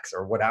Goldman Sachs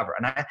or whatever.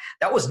 And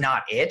that was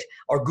not it.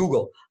 Or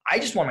Google. I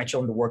just want my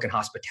children to work in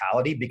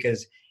hospitality,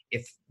 because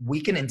if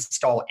we can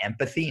install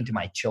empathy into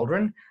my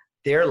children,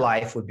 their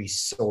life would be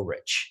so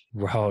rich.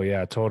 Oh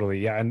yeah, totally.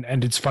 Yeah.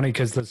 And it's funny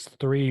because the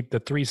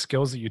three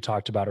skills that you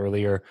talked about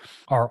earlier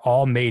are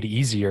all made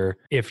easier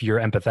if you're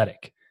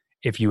empathetic,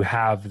 if you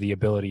have the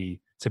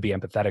ability to be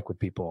empathetic with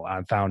people.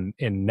 I found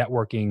in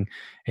networking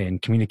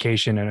and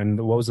communication.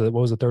 And what was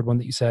the third one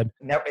that you said?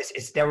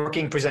 It's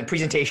networking,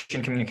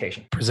 presentation,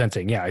 communication.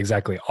 Presenting. Yeah,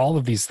 exactly. All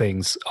of these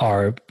things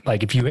are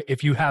like,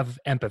 if you have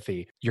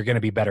empathy, you're going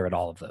to be better at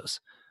all of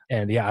those.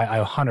 And yeah,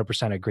 I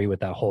 100% agree with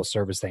that whole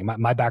service thing.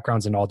 My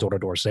background's in all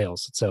door-to-door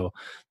sales. So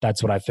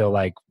that's what I feel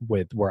like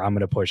with where I'm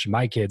going to push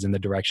my kids in the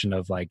direction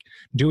of like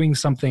doing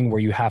something where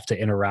you have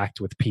to interact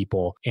with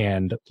people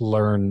and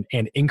learn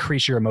and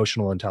increase your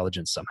emotional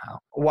intelligence somehow.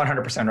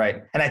 100%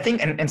 right. And I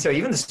think, and so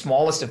even the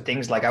smallest of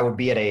things, like I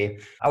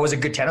was a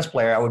good tennis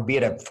player. I would be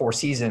at a Four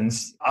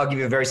Seasons. I'll give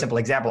you a very simple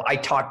example. I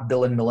taught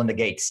Bill and Melinda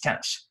Gates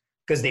tennis,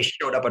 because they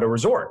showed up at a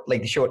resort,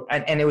 like they showed,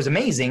 and it was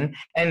amazing.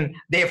 And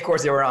they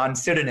were on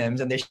pseudonyms,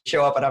 and they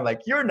show up, and I'm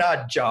like, you're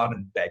not John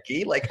and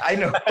Becky. Like, I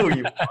know who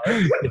you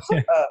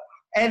are.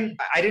 And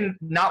I didn't,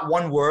 not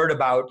one word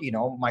about,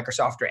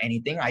 Microsoft or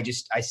anything.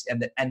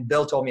 And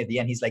Bill told me at the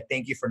end, he's like,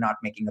 thank you for not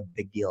making a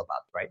big deal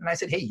about it, right? And I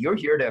said, hey, you're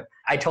here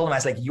I told him, I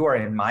was like, you are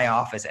in my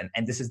office,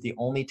 and this is the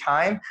only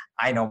time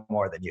I know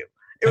more than you.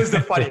 It was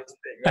the funniest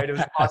thing, right? It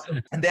was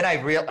awesome. And then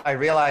I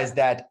realized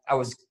that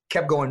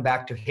kept going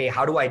back to, hey,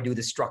 how do I do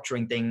the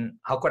structuring thing?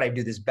 How could I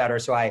do this better?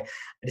 So I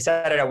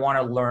decided I want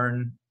to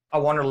learn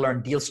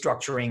deal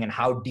structuring and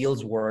how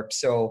deals work.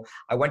 So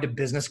I went to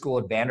business school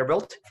at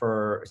Vanderbilt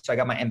so I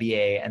got my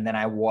MBA, and then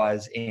I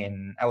was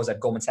at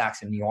Goldman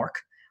Sachs in New York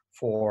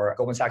for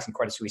Goldman Sachs and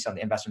Credit Suisse on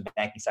the investment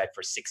banking side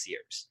for 6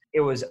 years.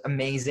 It was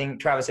amazing.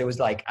 Travis, it was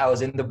like I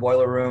was in the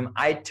boiler room.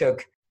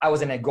 I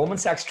was in a Goldman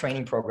Sachs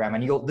training program,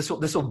 and this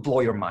will blow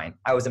your mind.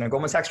 I was in a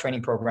Goldman Sachs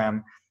training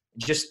program,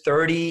 just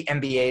 30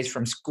 MBAs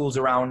from schools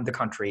around the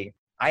country.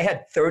 I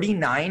had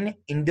 39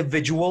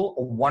 individual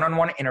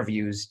one-on-one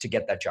interviews to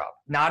get that job,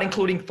 not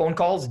including phone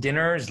calls,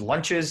 dinners,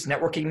 lunches,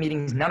 networking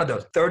meetings, none of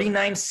those.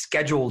 39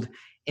 scheduled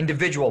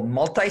individual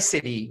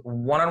multi-city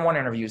one-on-one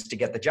interviews to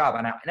get the job.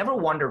 And I never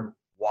wondered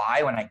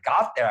why. When I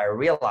got there, I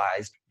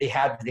realized they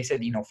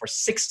said, for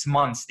 6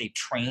 months, they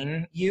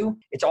train you.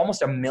 It's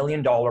almost $1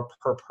 million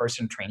per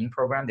person training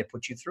program they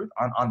put you through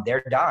on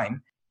their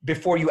dime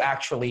before you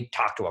actually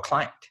talk to a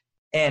client.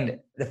 And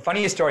the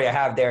funniest story I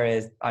have there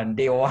is on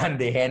day one,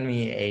 they hand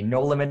me a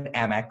No Limit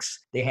Amex,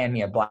 they hand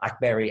me a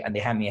BlackBerry, and they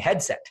hand me a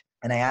headset.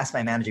 And I asked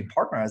my managing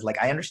partner, I was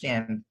like, I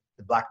understand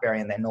the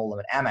BlackBerry and the No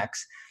Limit Amex,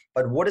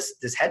 but what is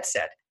this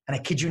headset? And I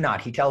kid you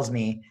not, he tells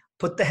me,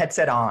 put the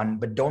headset on,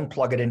 but don't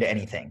plug it into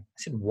anything. I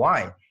said,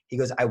 why? He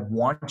goes, I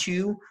want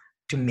you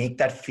to make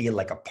that feel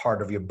like a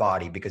part of your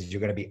body, because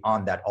you're going to be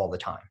on that all the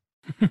time.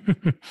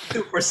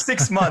 For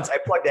 6 months, I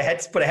put a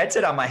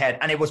headset on my head,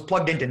 and it was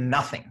plugged into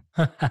nothing.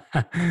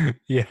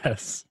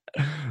 Yes.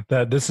 These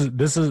are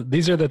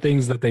the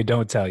things that they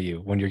don't tell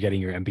you when you're getting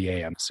your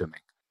MBA, I'm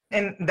assuming.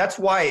 And that's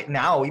why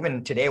now,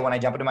 even today, when I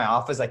jump into my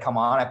office, I come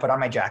on, I put on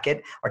my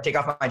jacket or take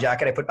off my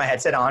jacket, I put my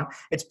headset on.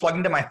 It's plugged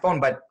into my phone,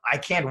 but I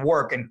can't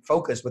work and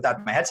focus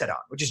without my headset on,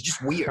 which is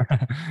just weird.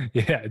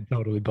 Yeah,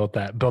 totally built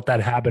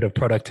that habit of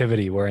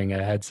productivity wearing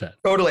a headset.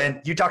 Totally.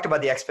 And you talked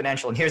about the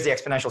exponential, and here's the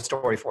exponential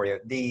story for you.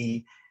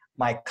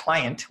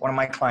 One of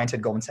my clients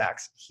at Goldman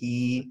Sachs,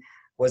 he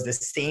was the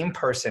same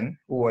person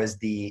who was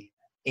the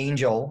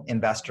angel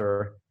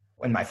investor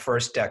in my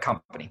first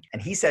company.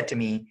 And he said to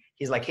me,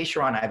 he's like, hey,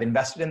 Sharon, I've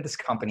invested in this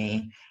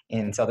company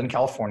in Southern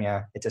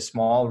California. It's a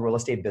small real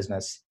estate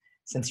business.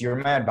 Since you're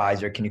my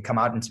advisor, can you come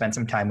out and spend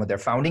some time with their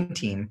founding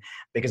team?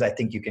 Because I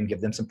think you can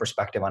give them some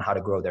perspective on how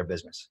to grow their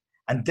business.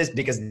 And this,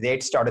 because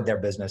they'd started their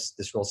business,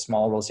 this real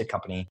small real estate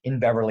company in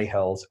Beverly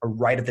Hills,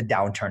 right at the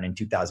downturn in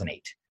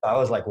 2008. I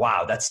was like,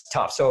 wow, that's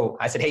tough. So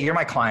I said, hey, you're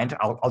my client.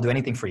 I'll do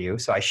anything for you.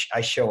 So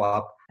I show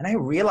up and I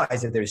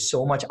realized that there's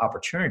so much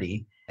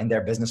opportunity in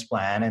their business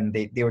plan. And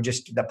they were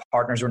just, the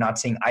partners were not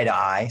seeing eye to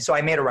eye. So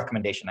I made a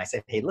recommendation. I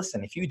said, hey,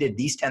 listen, if you did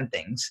these 10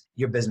 things,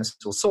 your business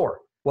will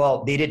soar.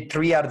 Well, they did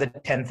 3 out of the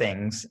 10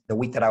 things the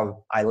week that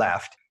I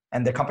left,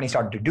 and the company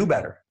started to do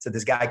better. So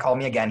this guy called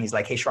me again. He's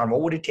like, hey, Sharon,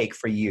 what would it take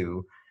for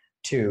you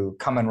to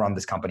come and run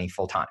this company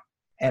full time?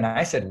 And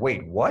I said,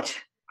 wait, what?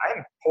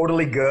 I'm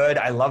totally good.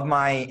 I love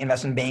my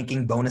investment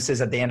banking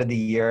bonuses at the end of the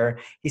year.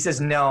 He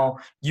says, no,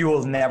 you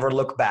will never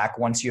look back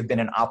once you've been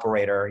an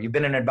operator. You've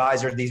been an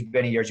advisor these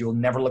many years. You will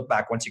never look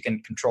back once you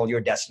can control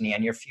your destiny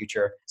and your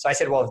future. So I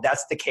said, well, if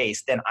that's the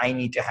case, then I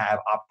need to have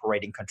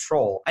operating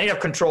control. I need to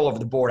have control over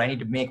the board. I need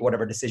to make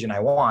whatever decision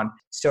I want.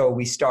 So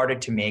we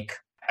started to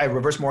I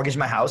reverse mortgaged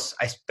my house.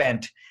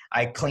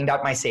 I cleaned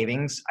out my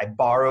savings. I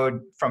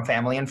borrowed from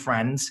family and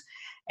friends,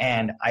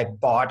 and I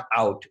bought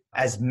out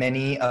as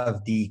many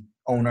of the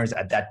owners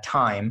at that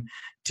time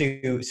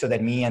so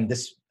that me and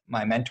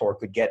my mentor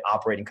could get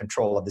operating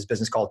control of this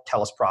business called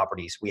Telus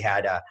Properties. We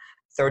had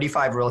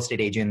 35 real estate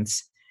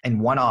agents in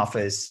one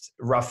office,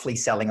 roughly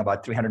selling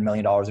about $300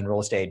 million in real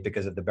estate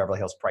because of the Beverly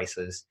Hills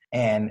prices,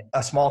 and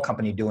a small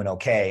company doing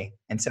okay.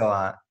 And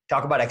so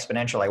talk about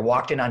exponential. I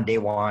walked in on day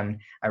one,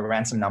 I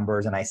ran some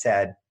numbers, and I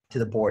said to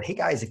the board, hey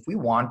guys, if we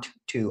want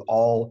to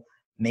all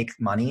make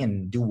money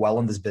and do well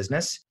in this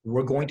business,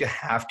 we're going to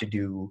have to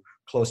do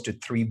close to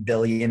 $3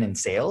 billion in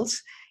sales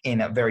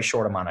in a very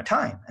short amount of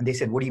time. And they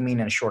said, what do you mean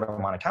in a short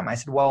amount of time? I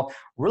said, well,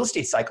 real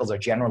estate cycles are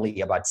generally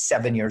about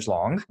 7 years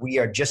long. We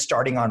are just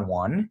starting on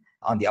one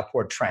on the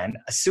upward trend,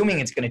 assuming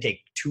it's going to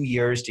take 2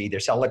 years to either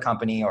sell the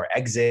company or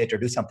exit or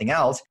do something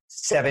else.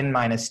 7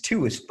 minus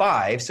 2 is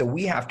 5. So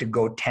we have to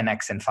go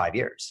 10x in 5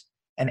 years.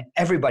 And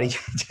everybody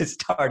just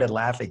started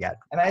laughing at me.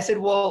 And I said,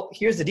 well,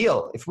 here's the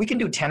deal. If we can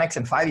do 10x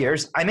in 5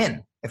 years, I'm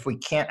in. If we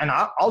can't, and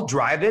I'll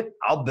drive it,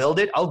 I'll build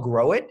it, I'll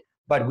grow it.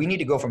 But we need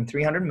to go from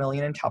 300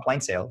 million in top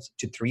line sales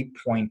to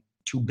 3.2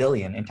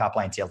 billion in top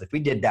line sales. If we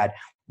did that,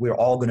 we're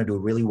all going to do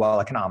really well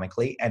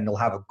economically, and they'll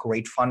have a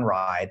great fun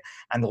ride,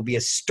 and there'll be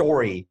a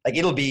story. Like,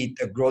 it'll be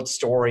a growth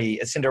story,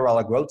 a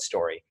Cinderella growth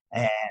story.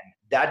 And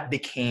that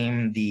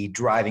became the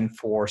driving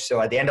force.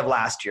 So at the end of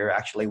last year,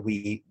 actually,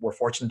 we were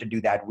fortunate to do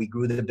that. We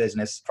grew the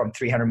business from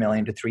 300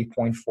 million to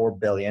 3.4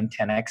 billion,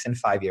 10x in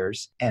 5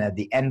 years. And at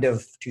the end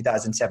of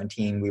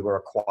 2017, we were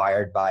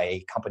acquired by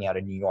a company out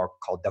of New York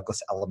called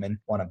Douglas Elliman,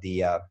 one of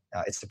the,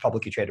 it's a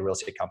publicly traded real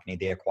estate company.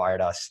 They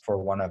acquired us for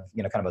one of,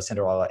 kind of a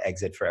Cinderella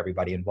exit for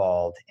everybody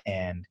involved.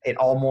 And it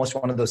almost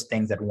one of those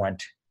things that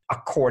went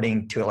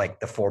according to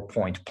like the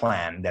 4-point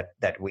plan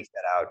that we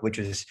set out, which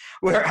is,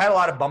 we had a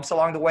lot of bumps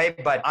along the way,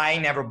 but I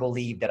never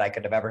believed that I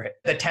could have ever hit.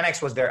 The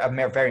 10X was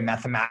a very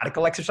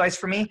mathematical exercise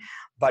for me,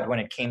 but when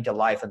it came to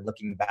life and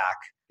looking back,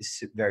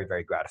 it's very,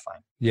 very gratifying.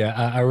 Yeah,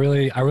 I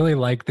really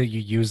like that you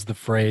use the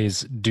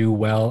phrase "do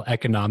well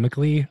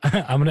economically."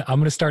 I'm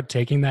gonna start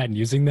taking that and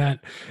using that.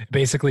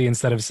 Basically,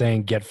 instead of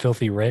saying "get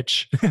filthy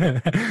rich,"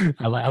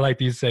 I like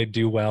that you say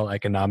 "do well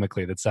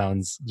economically." That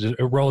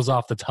it rolls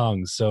off the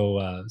tongue so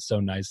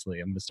nicely.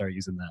 I'm gonna start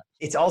using that.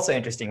 It's also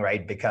interesting,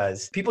 right?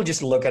 Because people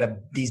just look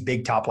at these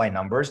big top line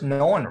numbers.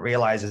 No one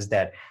realizes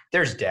that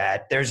there's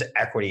debt, there's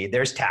equity,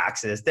 there's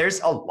taxes, there's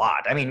a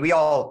lot. I mean, we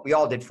all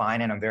did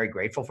fine, and I'm very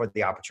grateful for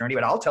the opportunity.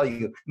 But I'll tell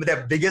you,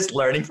 the biggest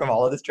learning from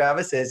all of this,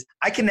 Travis, is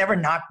I can never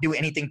not do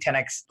anything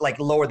 10x, like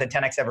lower than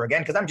 10x ever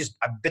again, because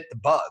I bit the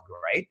bug,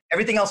 right?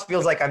 Everything else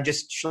feels like I'm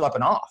just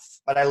schlepping off.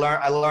 But I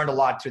learned a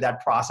lot through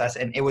that process,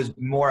 and it was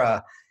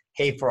more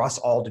hey, for us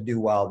all to do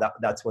well,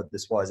 that's what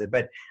this was.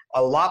 But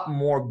a lot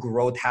more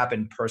growth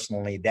happened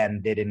personally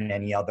than did in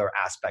any other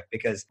aspect.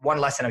 Because one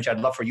lesson which I'd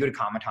love for you to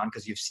comment on,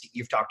 because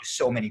you've talked to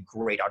so many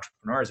great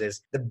entrepreneurs,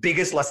 is the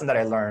biggest lesson that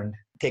I learned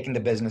taking the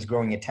business,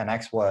 growing at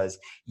 10x, was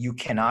you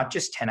cannot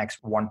just 10x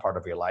one part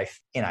of your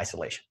life in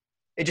isolation.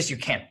 You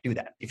can't do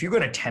that. If you're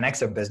going to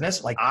 10x a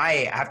business, like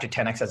I have to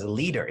 10x as a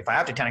leader. If I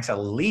have to 10x as a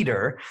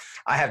leader,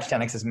 I have to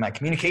 10x as my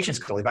communication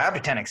skill. If I have to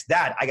 10x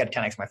that, I got to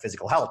 10x my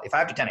physical health. If I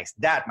have to 10x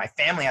that, my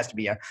family has to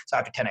be so I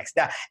have to 10x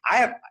that. I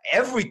have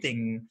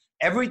everything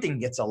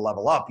gets a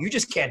level up. You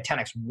just can't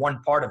 10x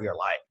one part of your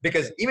life,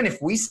 because even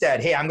if we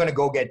said, hey, I'm going to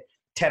go get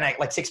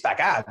like six pack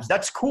abs.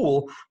 That's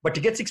cool. But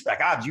to get six pack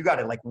abs, you got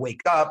to like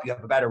wake up, you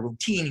have a better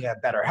routine, you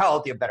have better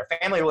health, you have better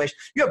family relations,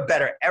 you have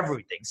better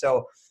everything.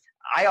 So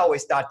I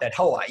always thought that,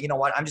 you know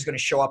what, I'm just going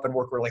to show up and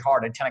work really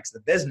hard and 10x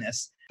the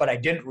business. But I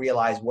didn't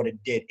realize what it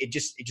did. It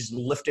just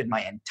lifted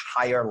my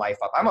entire life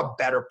up. I'm a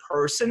better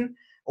person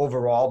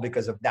overall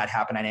because of that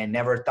happened. And I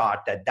never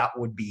thought that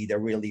would be the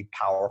really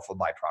powerful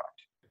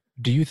byproduct.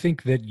 Do you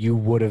think that you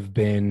would have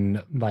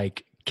been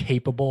like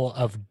capable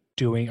of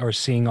doing or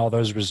seeing all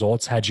those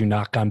results had you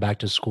not gone back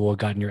to school,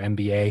 gotten your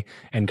MBA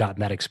and gotten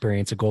that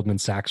experience at Goldman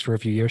Sachs for a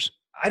few years?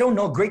 I don't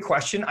know. Great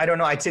question. I don't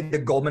know. I'd say the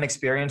Goldman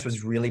experience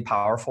was really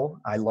powerful.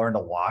 I learned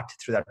a lot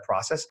through that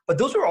process, but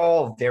those are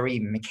all very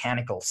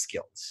mechanical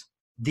skills.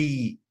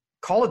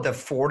 Call it the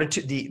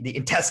fortitude, the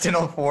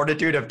intestinal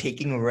fortitude of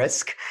taking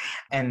risk,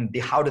 and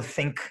how to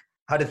think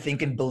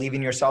and believe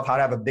in yourself, how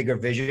to have a bigger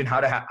vision, how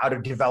to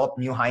develop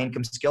new high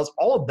income skills.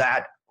 All of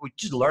that we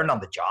just learned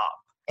on the job.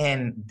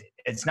 And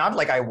it's not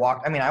like I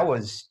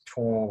was,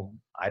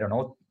 I don't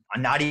know,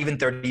 not even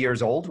 30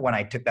 years old when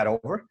I took that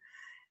over.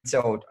 So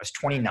I was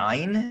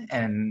 29,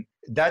 and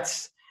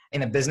that's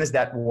in a business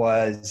that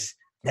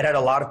had a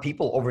lot of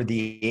people over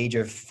the age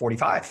of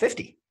 45,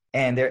 50.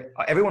 And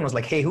everyone was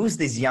like, hey, who's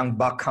this young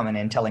buck coming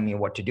in telling me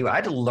what to do? I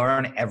had to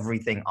learn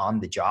everything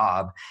on the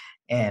job.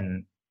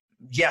 And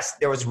yes,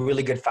 there was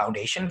really good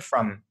foundation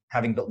from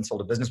having built and sold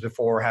a business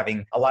before,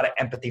 having a lot of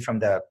empathy from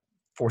the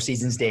Four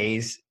Seasons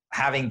days,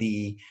 having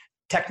the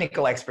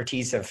technical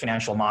expertise of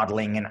financial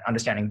modeling and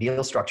understanding deal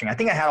structuring. I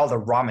think I had all the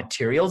raw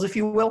materials, if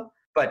you will,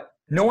 but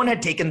no one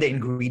had taken the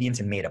ingredients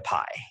and made a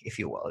pie, if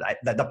you will.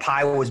 The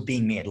pie was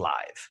being made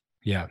live.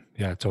 Yeah,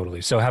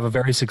 totally. So have a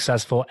very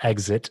successful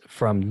exit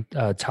from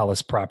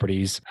TELUS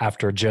Properties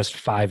after just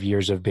 5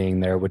 years of being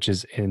there, which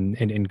is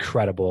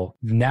incredible.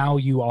 Now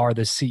you are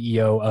the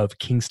CEO of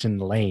Kingston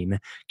Lane.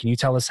 Can you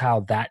tell us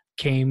how that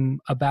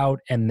came about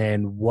and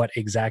then what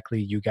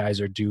exactly you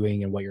guys are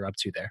doing and what you're up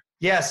to there?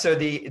 Yeah, so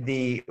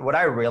what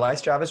I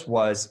realized, Travis,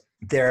 was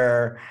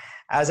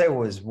as I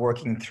was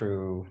working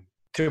through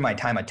my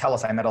time at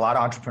TELUS, I met a lot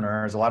of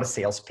entrepreneurs, a lot of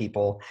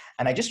salespeople,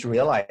 and I just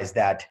realized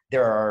that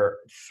there are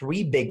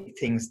three big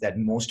things that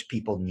most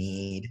people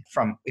need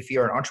if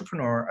you're an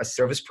entrepreneur, a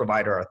service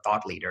provider, a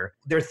thought leader.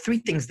 There are three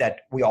things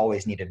that we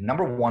always needed.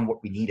 Number one,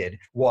 what we needed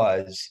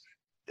was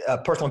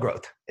personal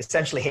growth.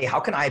 Essentially, hey, how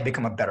can I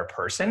become a better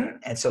person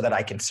and so that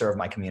I can serve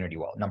my community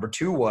well? Number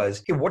two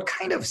was, hey, what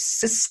kind of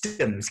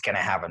systems can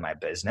I have in my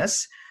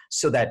business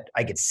so that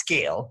I could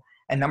scale?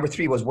 And number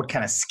three was, what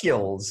kind of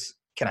skills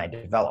can I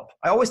develop?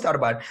 I always thought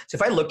about, so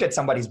if I looked at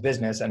somebody's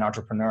business, an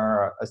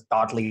entrepreneur, a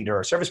thought leader,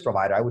 a service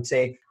provider, I would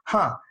say,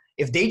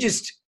 if they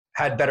just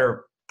had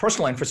better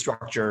personal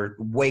infrastructure,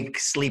 wake,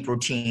 sleep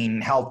routine,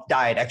 health,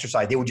 diet,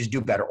 exercise, they would just do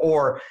better.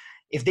 Or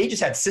if they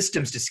just had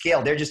systems to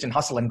scale, they're just in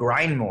hustle and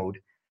grind mode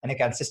and they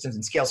got systems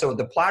and scale. So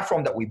the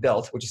platform that we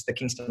built, which is the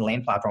Kingston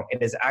Lane platform,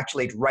 it is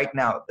actually right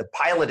now, the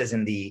pilot is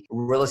in the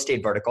real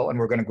estate vertical and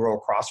we're going to grow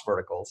across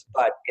verticals,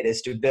 but it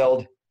is to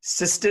build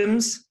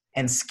systems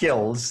and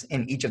skills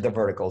in each of the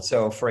verticals.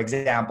 So for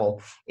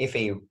example, if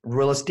a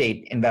real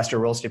estate investor,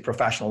 real estate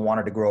professional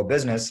wanted to grow a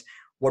business,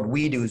 what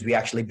we do is we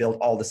actually build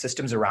all the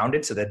systems around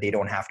it so that they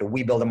don't have to.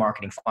 We build the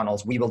marketing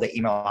funnels, we build the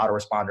email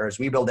autoresponders,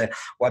 we build the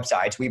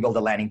websites, we build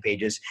the landing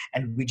pages,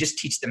 and we just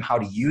teach them how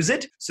to use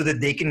it so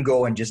that they can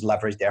go and just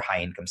leverage their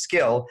high income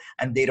skill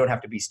and they don't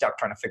have to be stuck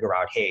trying to figure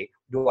out, hey,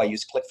 do I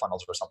use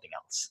ClickFunnels for something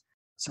else?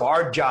 So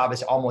our job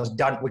is almost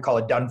done. We call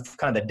it done,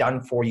 kind of the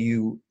done for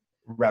you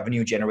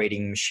revenue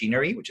generating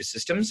machinery, which is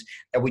systems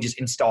that we just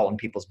install in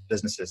people's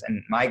businesses.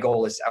 And my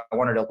goal is I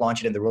wanted to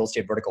launch it in the real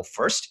estate vertical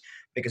first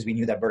because we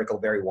knew that vertical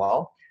very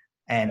well,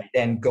 and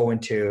then go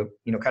into,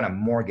 kind of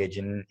mortgage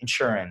and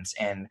insurance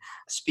and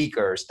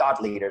speakers,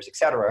 thought leaders, et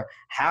cetera,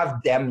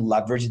 have them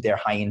leverage their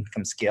high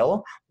income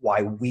skill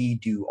while we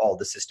do all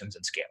the systems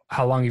and scale.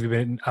 How long have you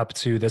been up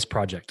to this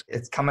project?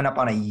 It's coming up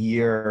on a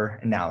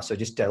year now. So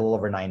just a little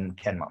over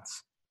 9-10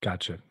 months.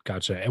 Gotcha.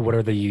 And what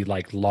are the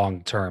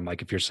long term?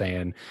 If you're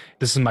saying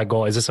this is my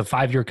goal, is this a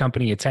 5-year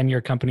company, a 10-year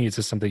company? Is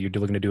this something you're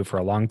looking to do for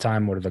a long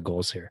time? What are the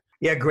goals here?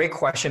 Yeah, great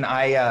question.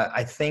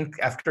 I think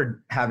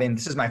after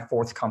this is my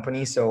 4th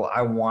company, so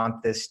I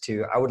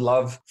would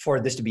love for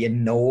this to be a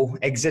no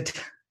exit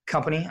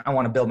company. I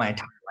want to build my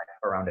entire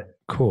life around it.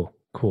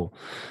 Cool.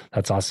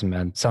 That's awesome,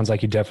 man. Sounds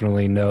like you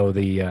definitely know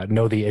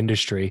the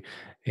industry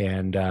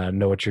and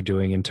know what you're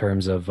doing in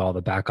terms of all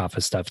the back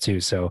office stuff too.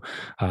 So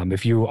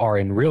if you are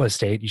in real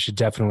estate, you should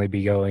definitely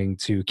be going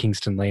to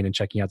Kingston Lane and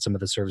checking out some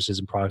of the services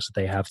and products that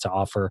they have to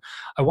offer.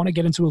 I want to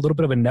get into a little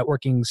bit of a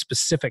networking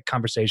specific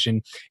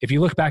conversation. If you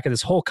look back at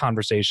this whole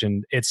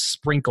conversation, it's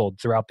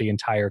sprinkled throughout the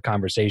entire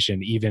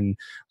conversation, even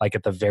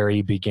at the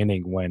very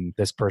beginning when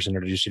this person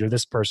introduced you to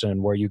this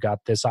person, where you got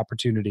this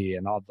opportunity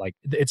and all,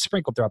 it's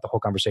sprinkled throughout the whole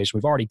conversation.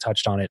 We've already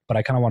touched on it, but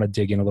I kind of want to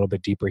dig in a little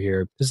bit deeper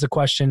here. This is a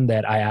question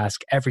that I ask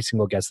every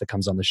single guest that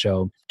comes on the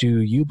show.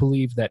 Do you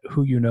believe that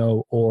who you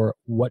know or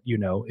what you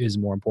know is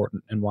more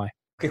important, and why?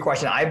 Good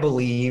question. I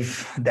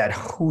believe that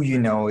who you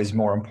know is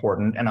more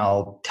important, and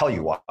I'll tell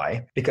you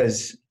why.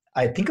 Because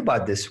I think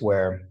about this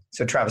where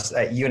So Travis,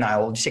 you and I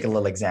will just take a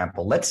little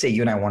example. Let's say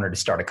you and I wanted to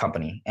start a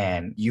company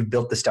and you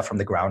built this stuff from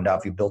the ground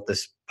up. You built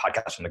this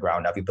podcast from the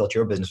ground up. You built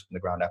your business from the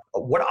ground up.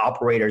 What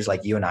operators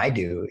like you and I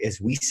do is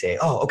we say,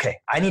 oh, okay,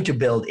 I need to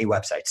build a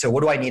website. So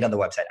what do I need on the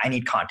website? I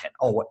need content.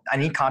 I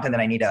need content.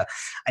 Then I need a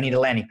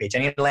landing page. I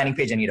need a landing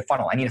page. I need a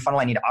funnel. I need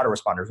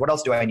autoresponders. What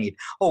else do I need?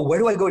 Oh, where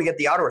do I go to get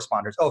the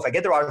autoresponders? Oh, if I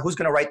get the who's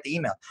going to write the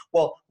email?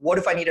 Well, what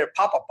if I need a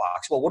pop-up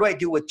box? Well, what do I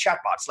do with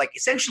chatbots? Like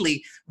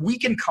essentially we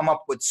can come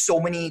up with so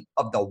many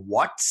of the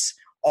what's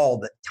all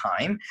the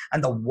time,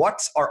 and the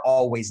what's are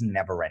always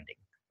never ending.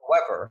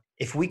 However,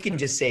 if we can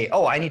just say,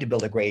 oh, I need to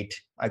build a great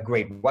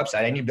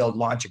website, I need to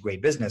launch a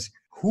great business,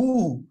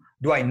 who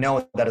do I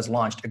know that has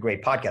launched a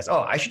great podcast?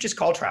 Oh, I should just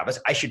call Travis,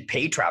 I should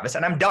pay Travis,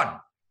 and I'm done.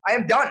 I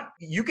am done.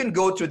 You can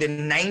go through the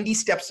 90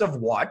 steps of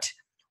what,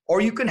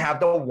 or you can have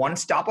the one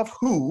stop of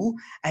who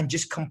and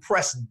just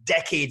compress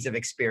decades of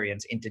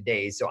experience into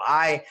days. So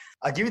I'll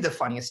give you the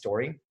funniest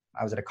story.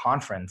 I was at a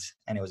conference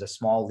and it was a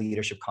small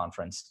leadership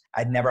conference.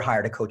 I'd never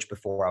hired a coach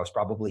before. I was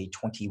probably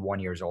 21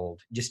 years old,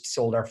 just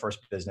sold our first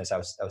business. I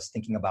was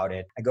thinking about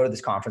it. I go to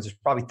this conference, there's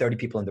probably 30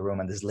 people in the room,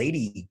 and this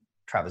lady,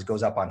 Travis,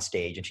 goes up on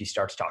stage and she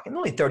starts talking.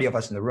 Only 30 of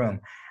us in the room.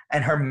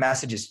 And her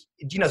message is,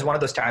 it's one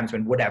of those times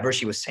when whatever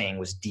she was saying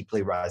was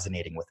deeply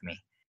resonating with me.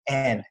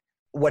 And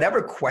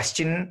whatever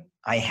question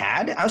I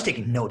had, I was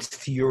taking notes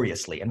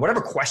furiously. And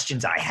whatever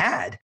questions I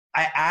had,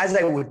 as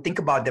I would think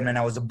about them and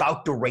I was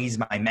about to raise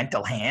my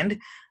mental hand,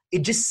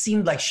 it just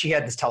seemed like she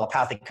had this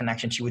telepathic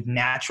connection. She would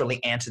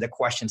naturally answer the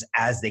questions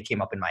as they came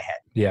up in my head.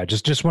 Yeah,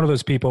 just one of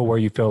those people where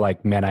you feel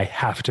like, man, I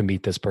have to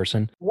meet this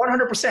person.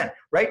 100%,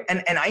 right?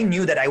 And I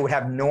knew that I would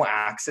have no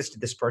access to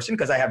this person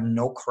because I have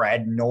no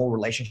cred, no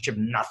relationship,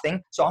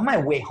 nothing. So on my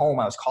way home,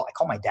 I called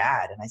my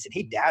dad and I said,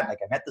 hey, Dad, I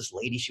met this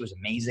lady. She was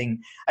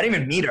amazing. I didn't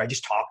even meet her. I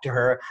just talked to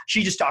her.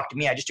 She just talked to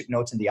me. I just took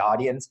notes in the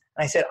audience.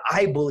 And I said,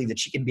 I believe that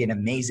she can be an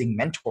amazing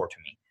mentor to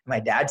me. My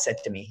dad said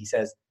to me, he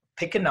says,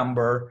 pick a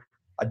number,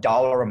 a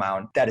dollar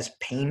amount that is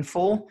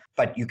painful,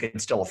 but you can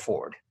still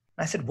afford.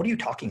 And I said, what are you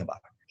talking about?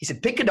 He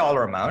said, pick a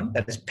dollar amount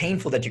that is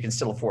painful that you can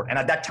still afford. And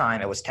at that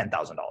time it was $10,000,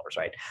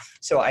 right?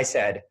 So I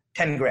said,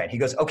 10 grand. He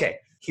goes, okay,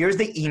 here's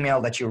the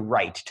email that you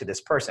write to this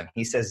person.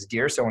 He says,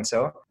 dear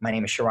so-and-so, my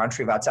name is Sharran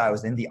Srivatsaa. I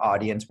was in the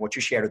audience. What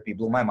you shared with me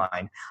blew my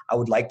mind. I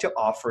would like to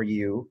offer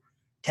you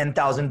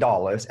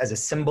 $10,000 as a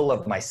symbol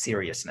of my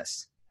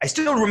seriousness. I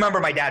still remember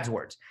my dad's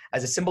words,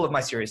 as a symbol of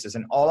my seriousness.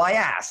 And all I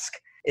ask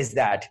is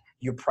that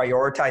you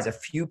prioritize a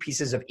few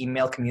pieces of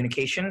email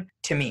communication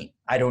to me.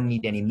 I don't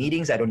need any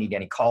meetings. I don't need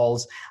any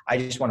calls. I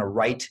just want to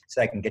write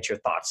so I can get your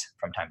thoughts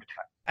from time to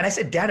time. And I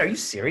said, Dad, are you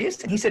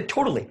serious? And he said,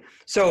 totally.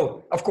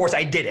 So of course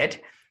I did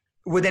it.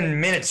 Within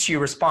minutes, she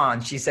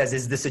responds. She says,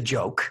 is this a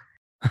joke?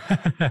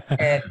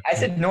 And I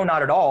said, no,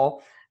 not at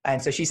all. And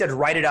so she said,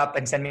 write it up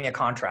and send me a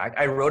contract.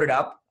 I wrote it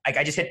up.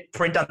 I just hit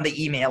print on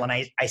the email and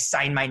I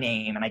signed my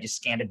name and I just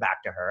scanned it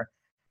back to her.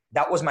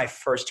 That was my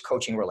first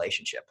coaching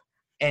relationship.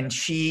 And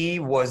she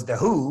was the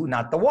who,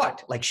 not the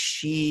what. Like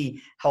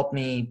she helped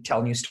me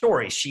tell new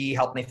stories. She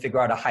helped me figure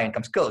out a high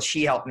income skill.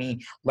 She helped me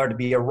learn to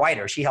be a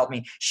writer. She helped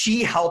me.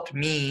 She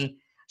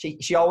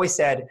always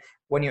said,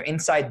 when you're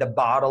inside the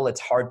bottle, it's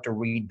hard to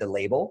read the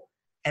label.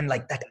 And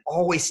like that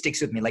always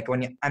sticks with me. Like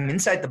when I'm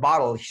inside the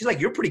bottle, she's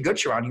like, you're pretty good,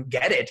 Sharran, you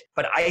get it.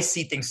 But I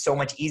see things so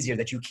much easier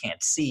that you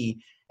can't see.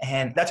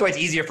 And that's why it's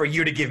easier for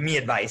you to give me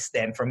advice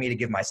than for me to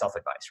give myself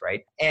advice,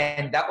 right?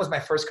 And that was my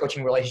first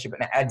coaching relationship.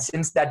 And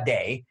since that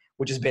day,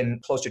 which has been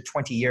close to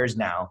 20 years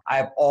now,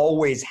 I've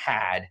always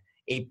had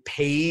a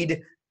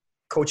paid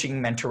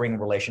coaching mentoring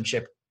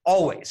relationship,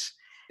 always.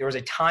 There was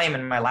a time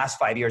in my last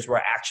 5 years where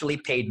I actually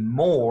paid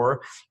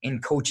more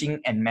in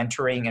coaching and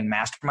mentoring and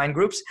mastermind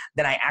groups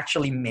than I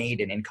actually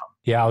made in income.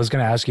 Yeah, I was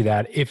going to ask you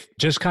that. If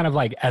just kind of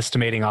like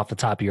estimating off the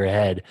top of your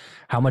head,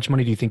 how much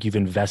money do you think you've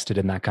invested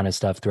in that kind of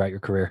stuff throughout your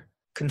career?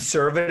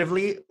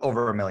 Conservatively,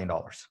 over $1 million.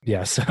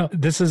 Yeah. So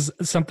this is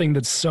something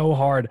that's so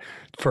hard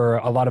for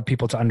a lot of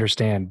people to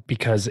understand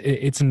because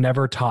it's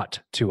never taught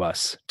to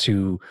us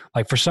to,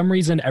 like, for some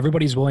reason,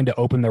 everybody's willing to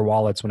open their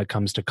wallets when it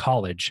comes to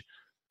college.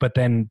 But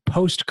then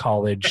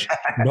post-college,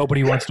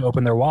 nobody wants to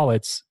open their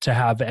wallets to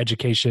have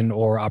education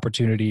or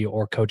opportunity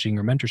or coaching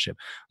or mentorship.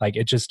 Like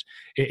it's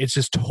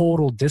just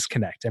total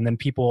disconnect. And then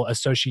people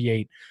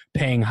associate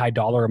paying high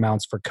dollar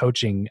amounts for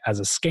coaching as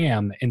a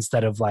scam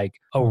instead of like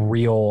a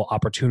real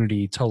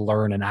opportunity to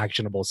learn an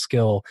actionable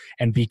skill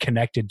and be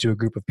connected to a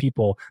group of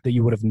people that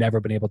you would have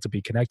never been able to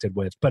be connected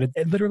with. But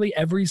literally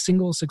every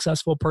single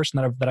successful person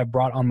that I've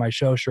brought on my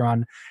show,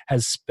 Sharran,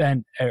 has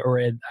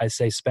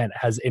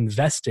has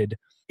invested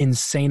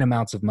insane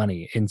amounts of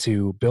money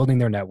into building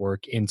their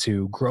network,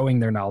 into growing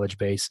their knowledge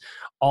base,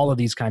 all of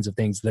these kinds of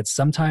things that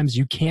sometimes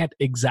you can't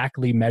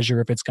exactly measure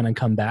if it's going to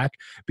come back,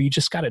 but you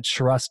just got to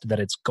trust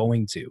that it's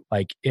going to.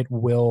 Like it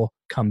will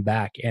come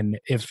back. And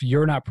if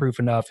you're not proof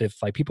enough,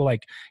 if like people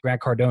like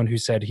Grant Cardone, who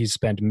said he's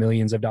spent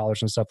millions of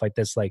dollars and stuff like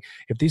this, like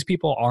if these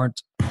people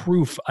aren't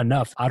proof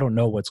enough, I don't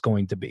know what's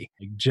going to be.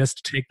 Like,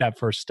 just take that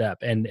first step.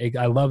 And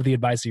I love the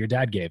advice that your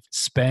dad gave.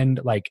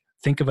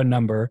 Think of a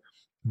number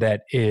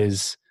that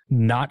is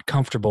not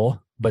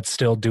comfortable, but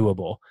still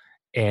doable.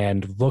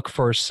 And look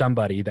for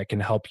somebody that can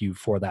help you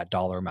for that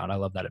dollar amount. I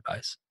love that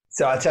advice.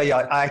 So I'll tell you,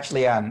 I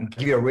actually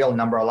give you a real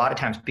number. A lot of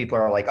times people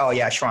are like, oh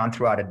yeah, Sharran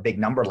threw out a big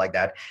number like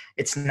that.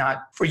 It's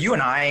not for you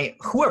and I,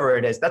 whoever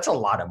it is, that's a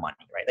lot of money,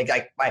 right?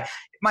 Like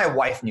my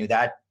wife knew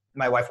that.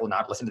 My wife will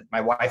not listen to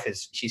my wife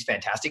she's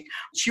fantastic.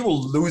 She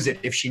will lose it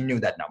if she knew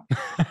that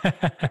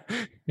number.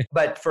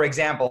 But for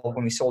example,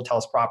 when we sold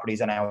TELUS Properties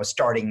and I was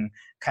starting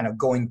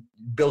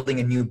building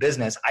a new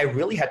business, I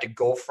really had to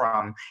go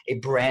from a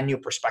brand new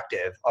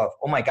perspective of,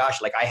 oh my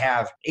gosh, like I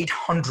have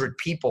 800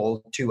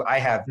 people to I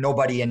have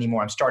nobody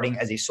anymore. I'm starting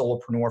as a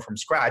solopreneur from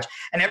scratch.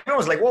 And everyone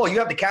was like, well, you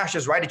have the cash,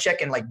 just write a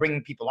check and like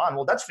bring people on.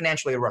 Well, that's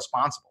financially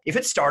irresponsible. If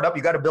it's startup,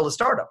 you got to build a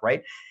startup,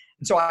 right?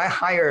 And so I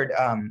hired,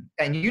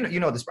 and you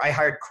know this, I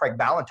hired Craig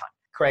Ballantyne.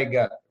 Craig,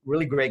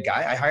 really great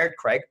guy. I hired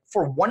Craig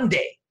for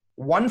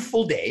one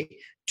full day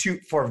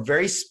for a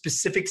very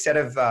specific set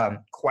of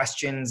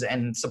questions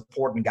and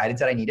support and guidance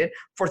that I needed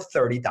for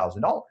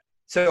 $30,000.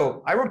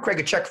 So I wrote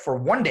Craig a check for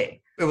one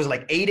day. It was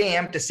like 8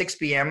 a.m. to 6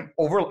 p.m.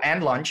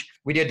 and lunch.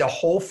 We did the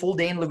whole full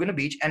day in Laguna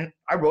Beach, and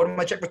I wrote him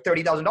a check for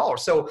 $30,000.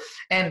 So,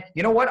 and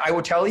you know what? I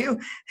will tell you,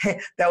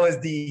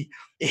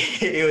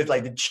 it was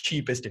like the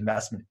cheapest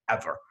investment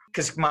ever.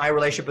 Because my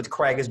relationship with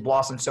Craig has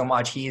blossomed so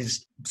much.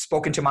 He's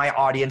spoken to my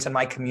audience and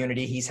my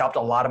community. He's helped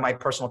a lot of my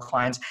personal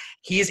clients.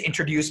 He has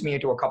introduced me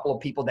to a couple of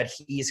people that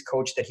he's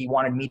coached that he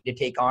wanted me to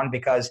take on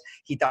because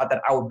he thought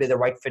that I would be the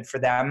right fit for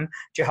them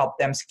to help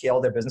them scale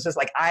their businesses.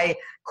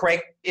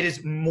 Craig, it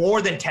is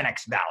more than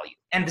 10x value.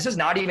 And this is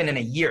not even in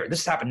a year.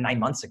 This happened 9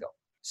 months ago.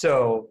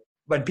 So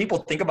when people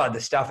think about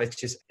this stuff,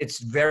 it's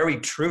very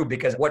true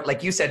because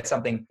like you said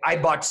something, I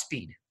bought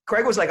speed.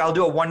 Craig was like, I'll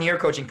do a 1-year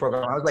coaching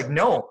program. I was like,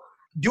 no.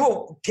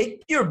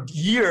 Take your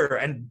year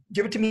and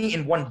give it to me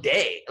in one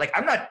day. Like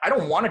I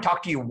don't want to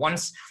talk to you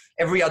once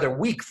every other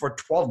week for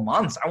 12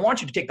 months. I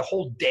want you to take the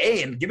whole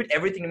day and give it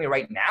everything to me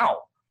right now.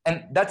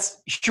 And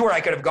that's sure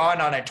I could have gone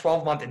on a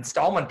 12-month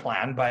installment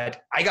plan,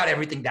 but I got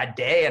everything that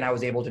day and I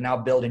was able to now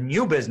build a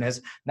new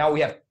business. Now we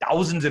have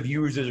thousands of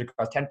users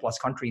across 10 plus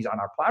countries on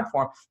our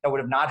platform. That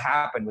would have not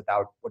happened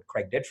without what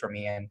Craig did for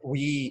me. And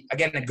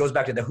it goes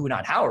back to the who,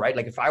 not how, right?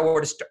 Like if I were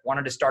to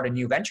wanted to start a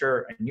new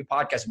venture, a new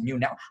podcast,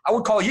 I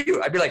would call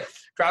you. I'd be like,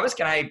 Travis,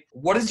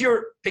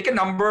 pick a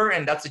number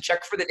and that's the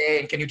check for the day.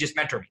 And can you just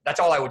mentor me? That's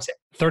all I would say.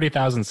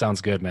 30,000 sounds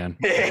good, man.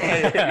 You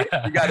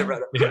got it,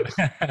 brother.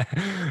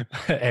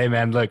 Hey,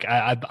 man, look,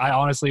 I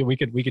honestly, we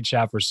could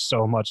chat for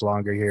so much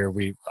longer here.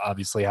 We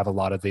obviously have a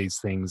lot of these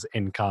things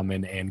in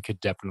common and could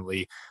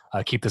definitely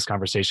keep this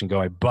conversation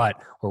going,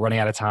 but we're running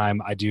out of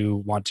time. I do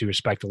want to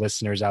respect the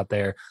listeners out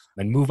there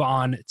and move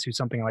on to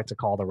something I like to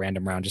call the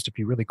random round. Just a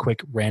few really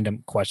quick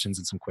random questions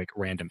and some quick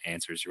random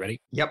answers. You ready?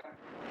 Yep.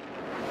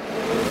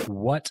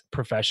 What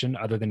profession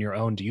other than your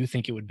own do you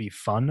think it would be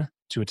fun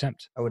to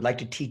attempt? I would like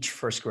to teach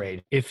first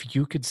grade. If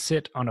you could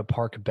sit on a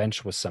park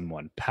bench with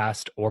someone,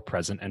 past or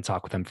present, and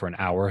talk with them for an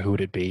hour, who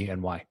would it be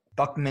and why?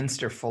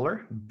 Buckminster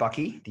Fuller,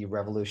 Bucky, the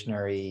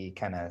revolutionary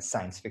kind of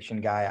science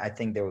fiction guy. I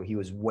think he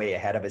was way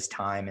ahead of his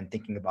time in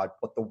thinking about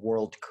what the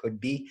world could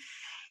be.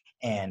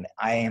 And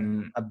I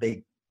am a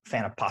big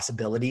fan of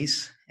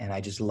possibilities. And I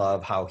just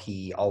love how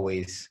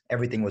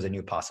everything was a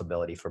new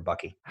possibility for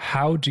Bucky.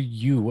 How do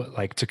you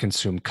like to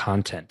consume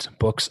content?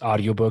 Books,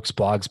 audiobooks,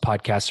 blogs,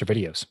 podcasts, or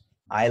videos?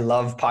 I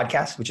love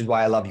podcasts, which is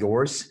why I love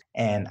yours.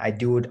 And I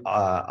do it,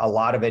 a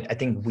lot of it. I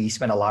think we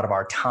spend a lot of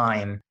our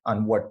time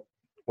on what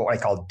I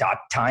call dot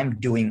time,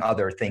 doing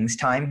other things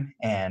time.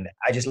 And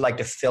I just like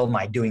to fill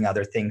my doing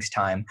other things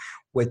time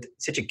with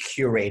such a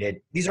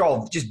these are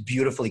all just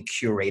beautifully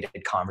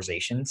curated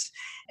conversations,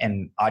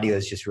 and audio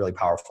is just really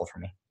powerful for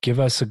me. Give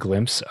us a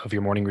glimpse of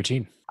your morning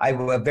routine.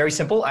 Very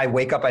simple. I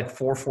wake up at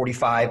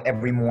 4:45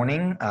 every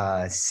morning,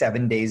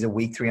 7 days a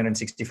week,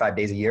 365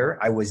 days a year.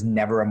 I was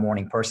never a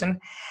morning person.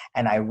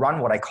 And I run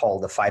what I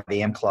call the 5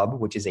 a.m. club,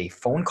 which is a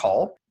phone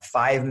call,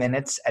 5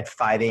 minutes at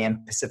 5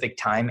 a.m. Pacific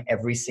time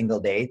every single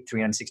day,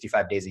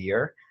 365 days a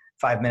year,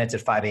 5 minutes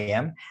at 5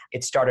 a.m.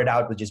 It started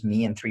out with just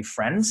me and 3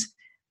 friends.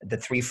 The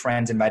 3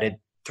 friends invited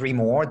 3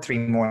 more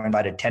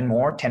invited 10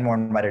 more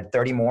invited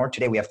 30 more.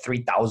 Today we have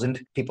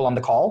 3,000 people on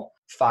the call.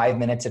 5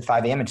 minutes at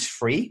 5 a.m. It's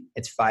free.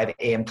 It's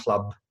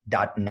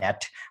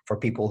 5amclub.net for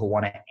people who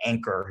want to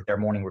anchor their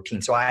morning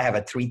routine. So I have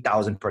a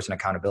 3,000 person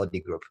accountability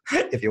group,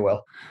 if you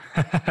will.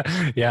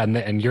 Yeah.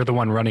 And you're the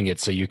one running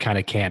it. So you kind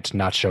of can't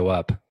not show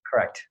up.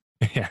 Correct.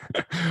 Yeah.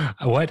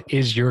 What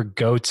is your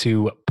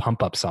go-to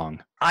pump up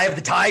song? Eye of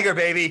the Tiger,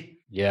 baby.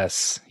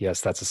 Yes.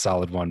 That's a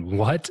solid one.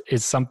 What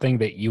is something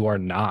that you are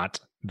not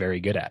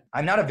very good at?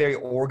 I'm not a very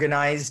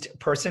organized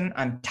person.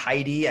 I'm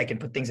tidy. I can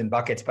put things in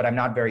buckets, but I'm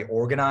not very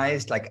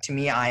organized. Like to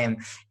me,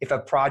 if a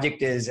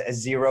project is a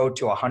 0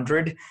 to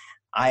 100,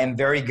 I am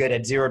very good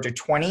at 0 to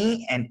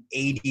 20 and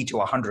 80 to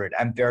 100.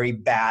 I'm very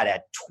bad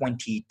at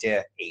 20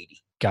 to 80.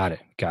 Got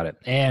it.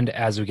 And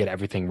as we get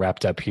everything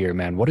wrapped up here,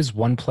 man, what is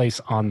one place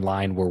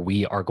online where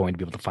we are going to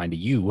be able to find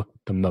you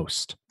the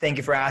most? Thank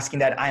you for asking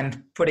that.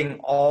 I'm putting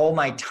all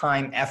my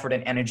time, effort,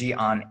 and energy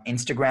on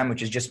Instagram,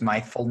 which is just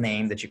my full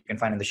name that you can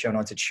find in the show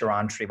notes. It's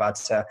Sharran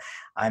Srivatsaa.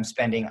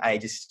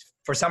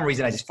 For some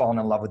reason, I just fallen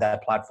in love with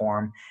that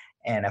platform.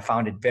 And I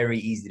found it very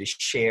easy to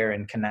share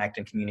and connect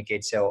and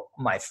communicate. So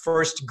my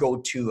first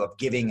go-to of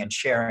giving and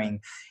sharing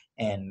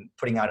and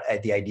putting out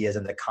the ideas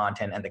and the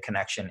content and the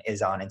connection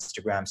is on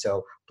Instagram.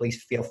 So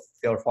please feel free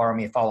to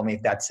follow me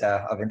if that's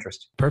of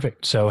interest.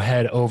 Perfect. So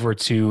head over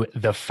to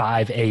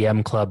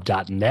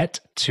the5amclub.net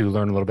to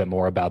learn a little bit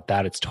more about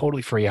that. It's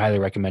totally free. I highly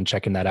recommend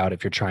checking that out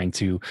if you're trying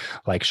to,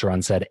 like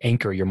Sharran said,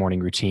 anchor your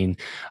morning routine.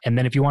 And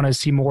then if you want to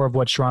see more of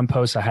what Sharran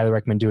posts, I highly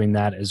recommend doing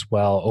that as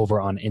well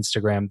over on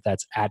Instagram.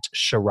 That's at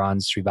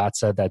Sharran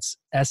Srivatsaa. That's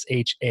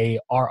SharranSrivatsaa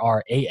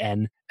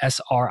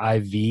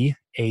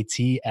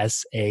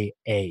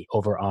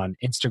over on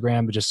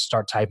Instagram. Just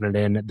start typing it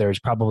in. There's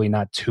probably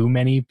not too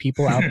many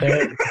people out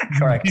there.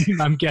 Correct.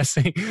 I'm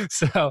guessing.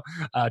 So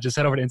just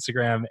head over to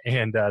Instagram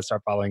and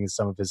start following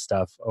some of his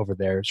stuff over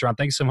there. Sharran,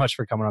 thanks so much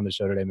for coming on the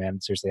show today,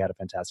 man. Seriously, had a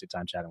fantastic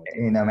time chatting with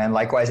you. Man,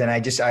 likewise. And I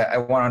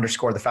want to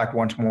underscore the fact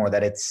once more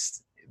that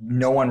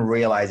no one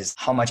realizes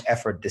how much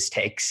effort this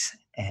takes.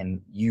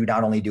 And you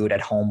not only do it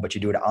at home, but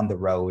you do it on the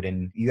road.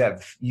 And you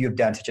have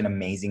done such an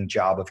amazing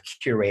job of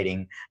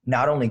curating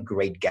not only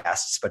great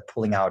guests, but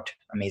pulling out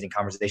amazing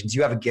conversations.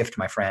 You have a gift,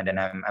 my friend, and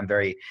I'm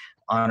very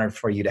honored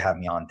for you to have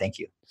me on. Thank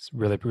you.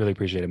 Really, really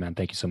appreciate it, man.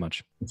 Thank you so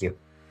much. Thank you.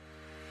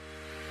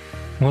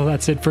 Well,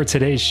 that's it for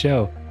today's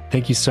show.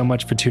 Thank you so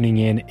much for tuning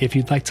in. If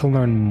you'd like to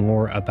learn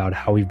more about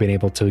how we've been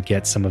able to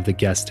get some of the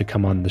guests to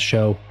come on the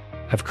show,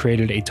 I've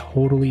created a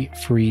totally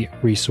free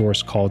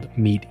resource called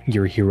Meet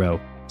Your Hero.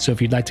 So if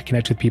you'd like to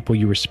connect with people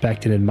you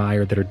respect and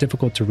admire that are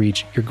difficult to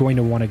reach, you're going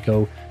to want to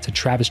go to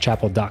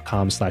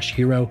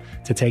travischappell.com/hero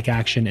to take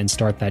action and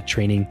start that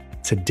training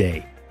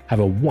today. Have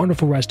a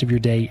wonderful rest of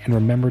your day, and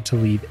remember to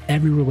leave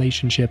every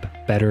relationship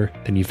better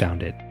than you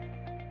found it.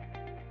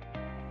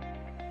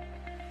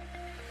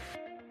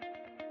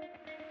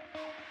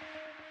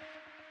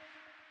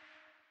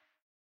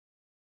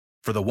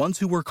 For the ones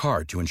who work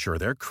hard to ensure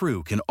their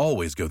crew can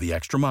always go the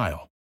extra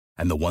mile,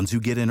 and the ones who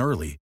get in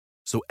early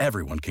so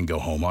everyone can go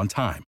home on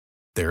time,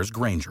 there's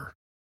Grainger,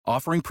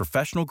 offering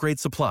professional-grade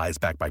supplies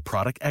backed by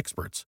product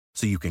experts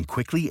so you can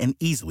quickly and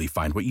easily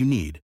find what you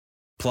need.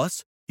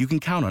 Plus, you can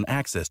count on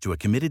access to a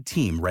committed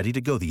team ready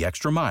to go the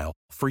extra mile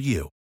for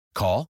you.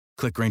 Call,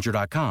 click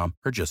Grainger.com,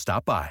 or just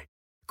stop by.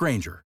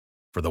 Grainger,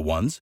 for the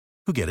ones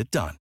who get it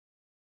done.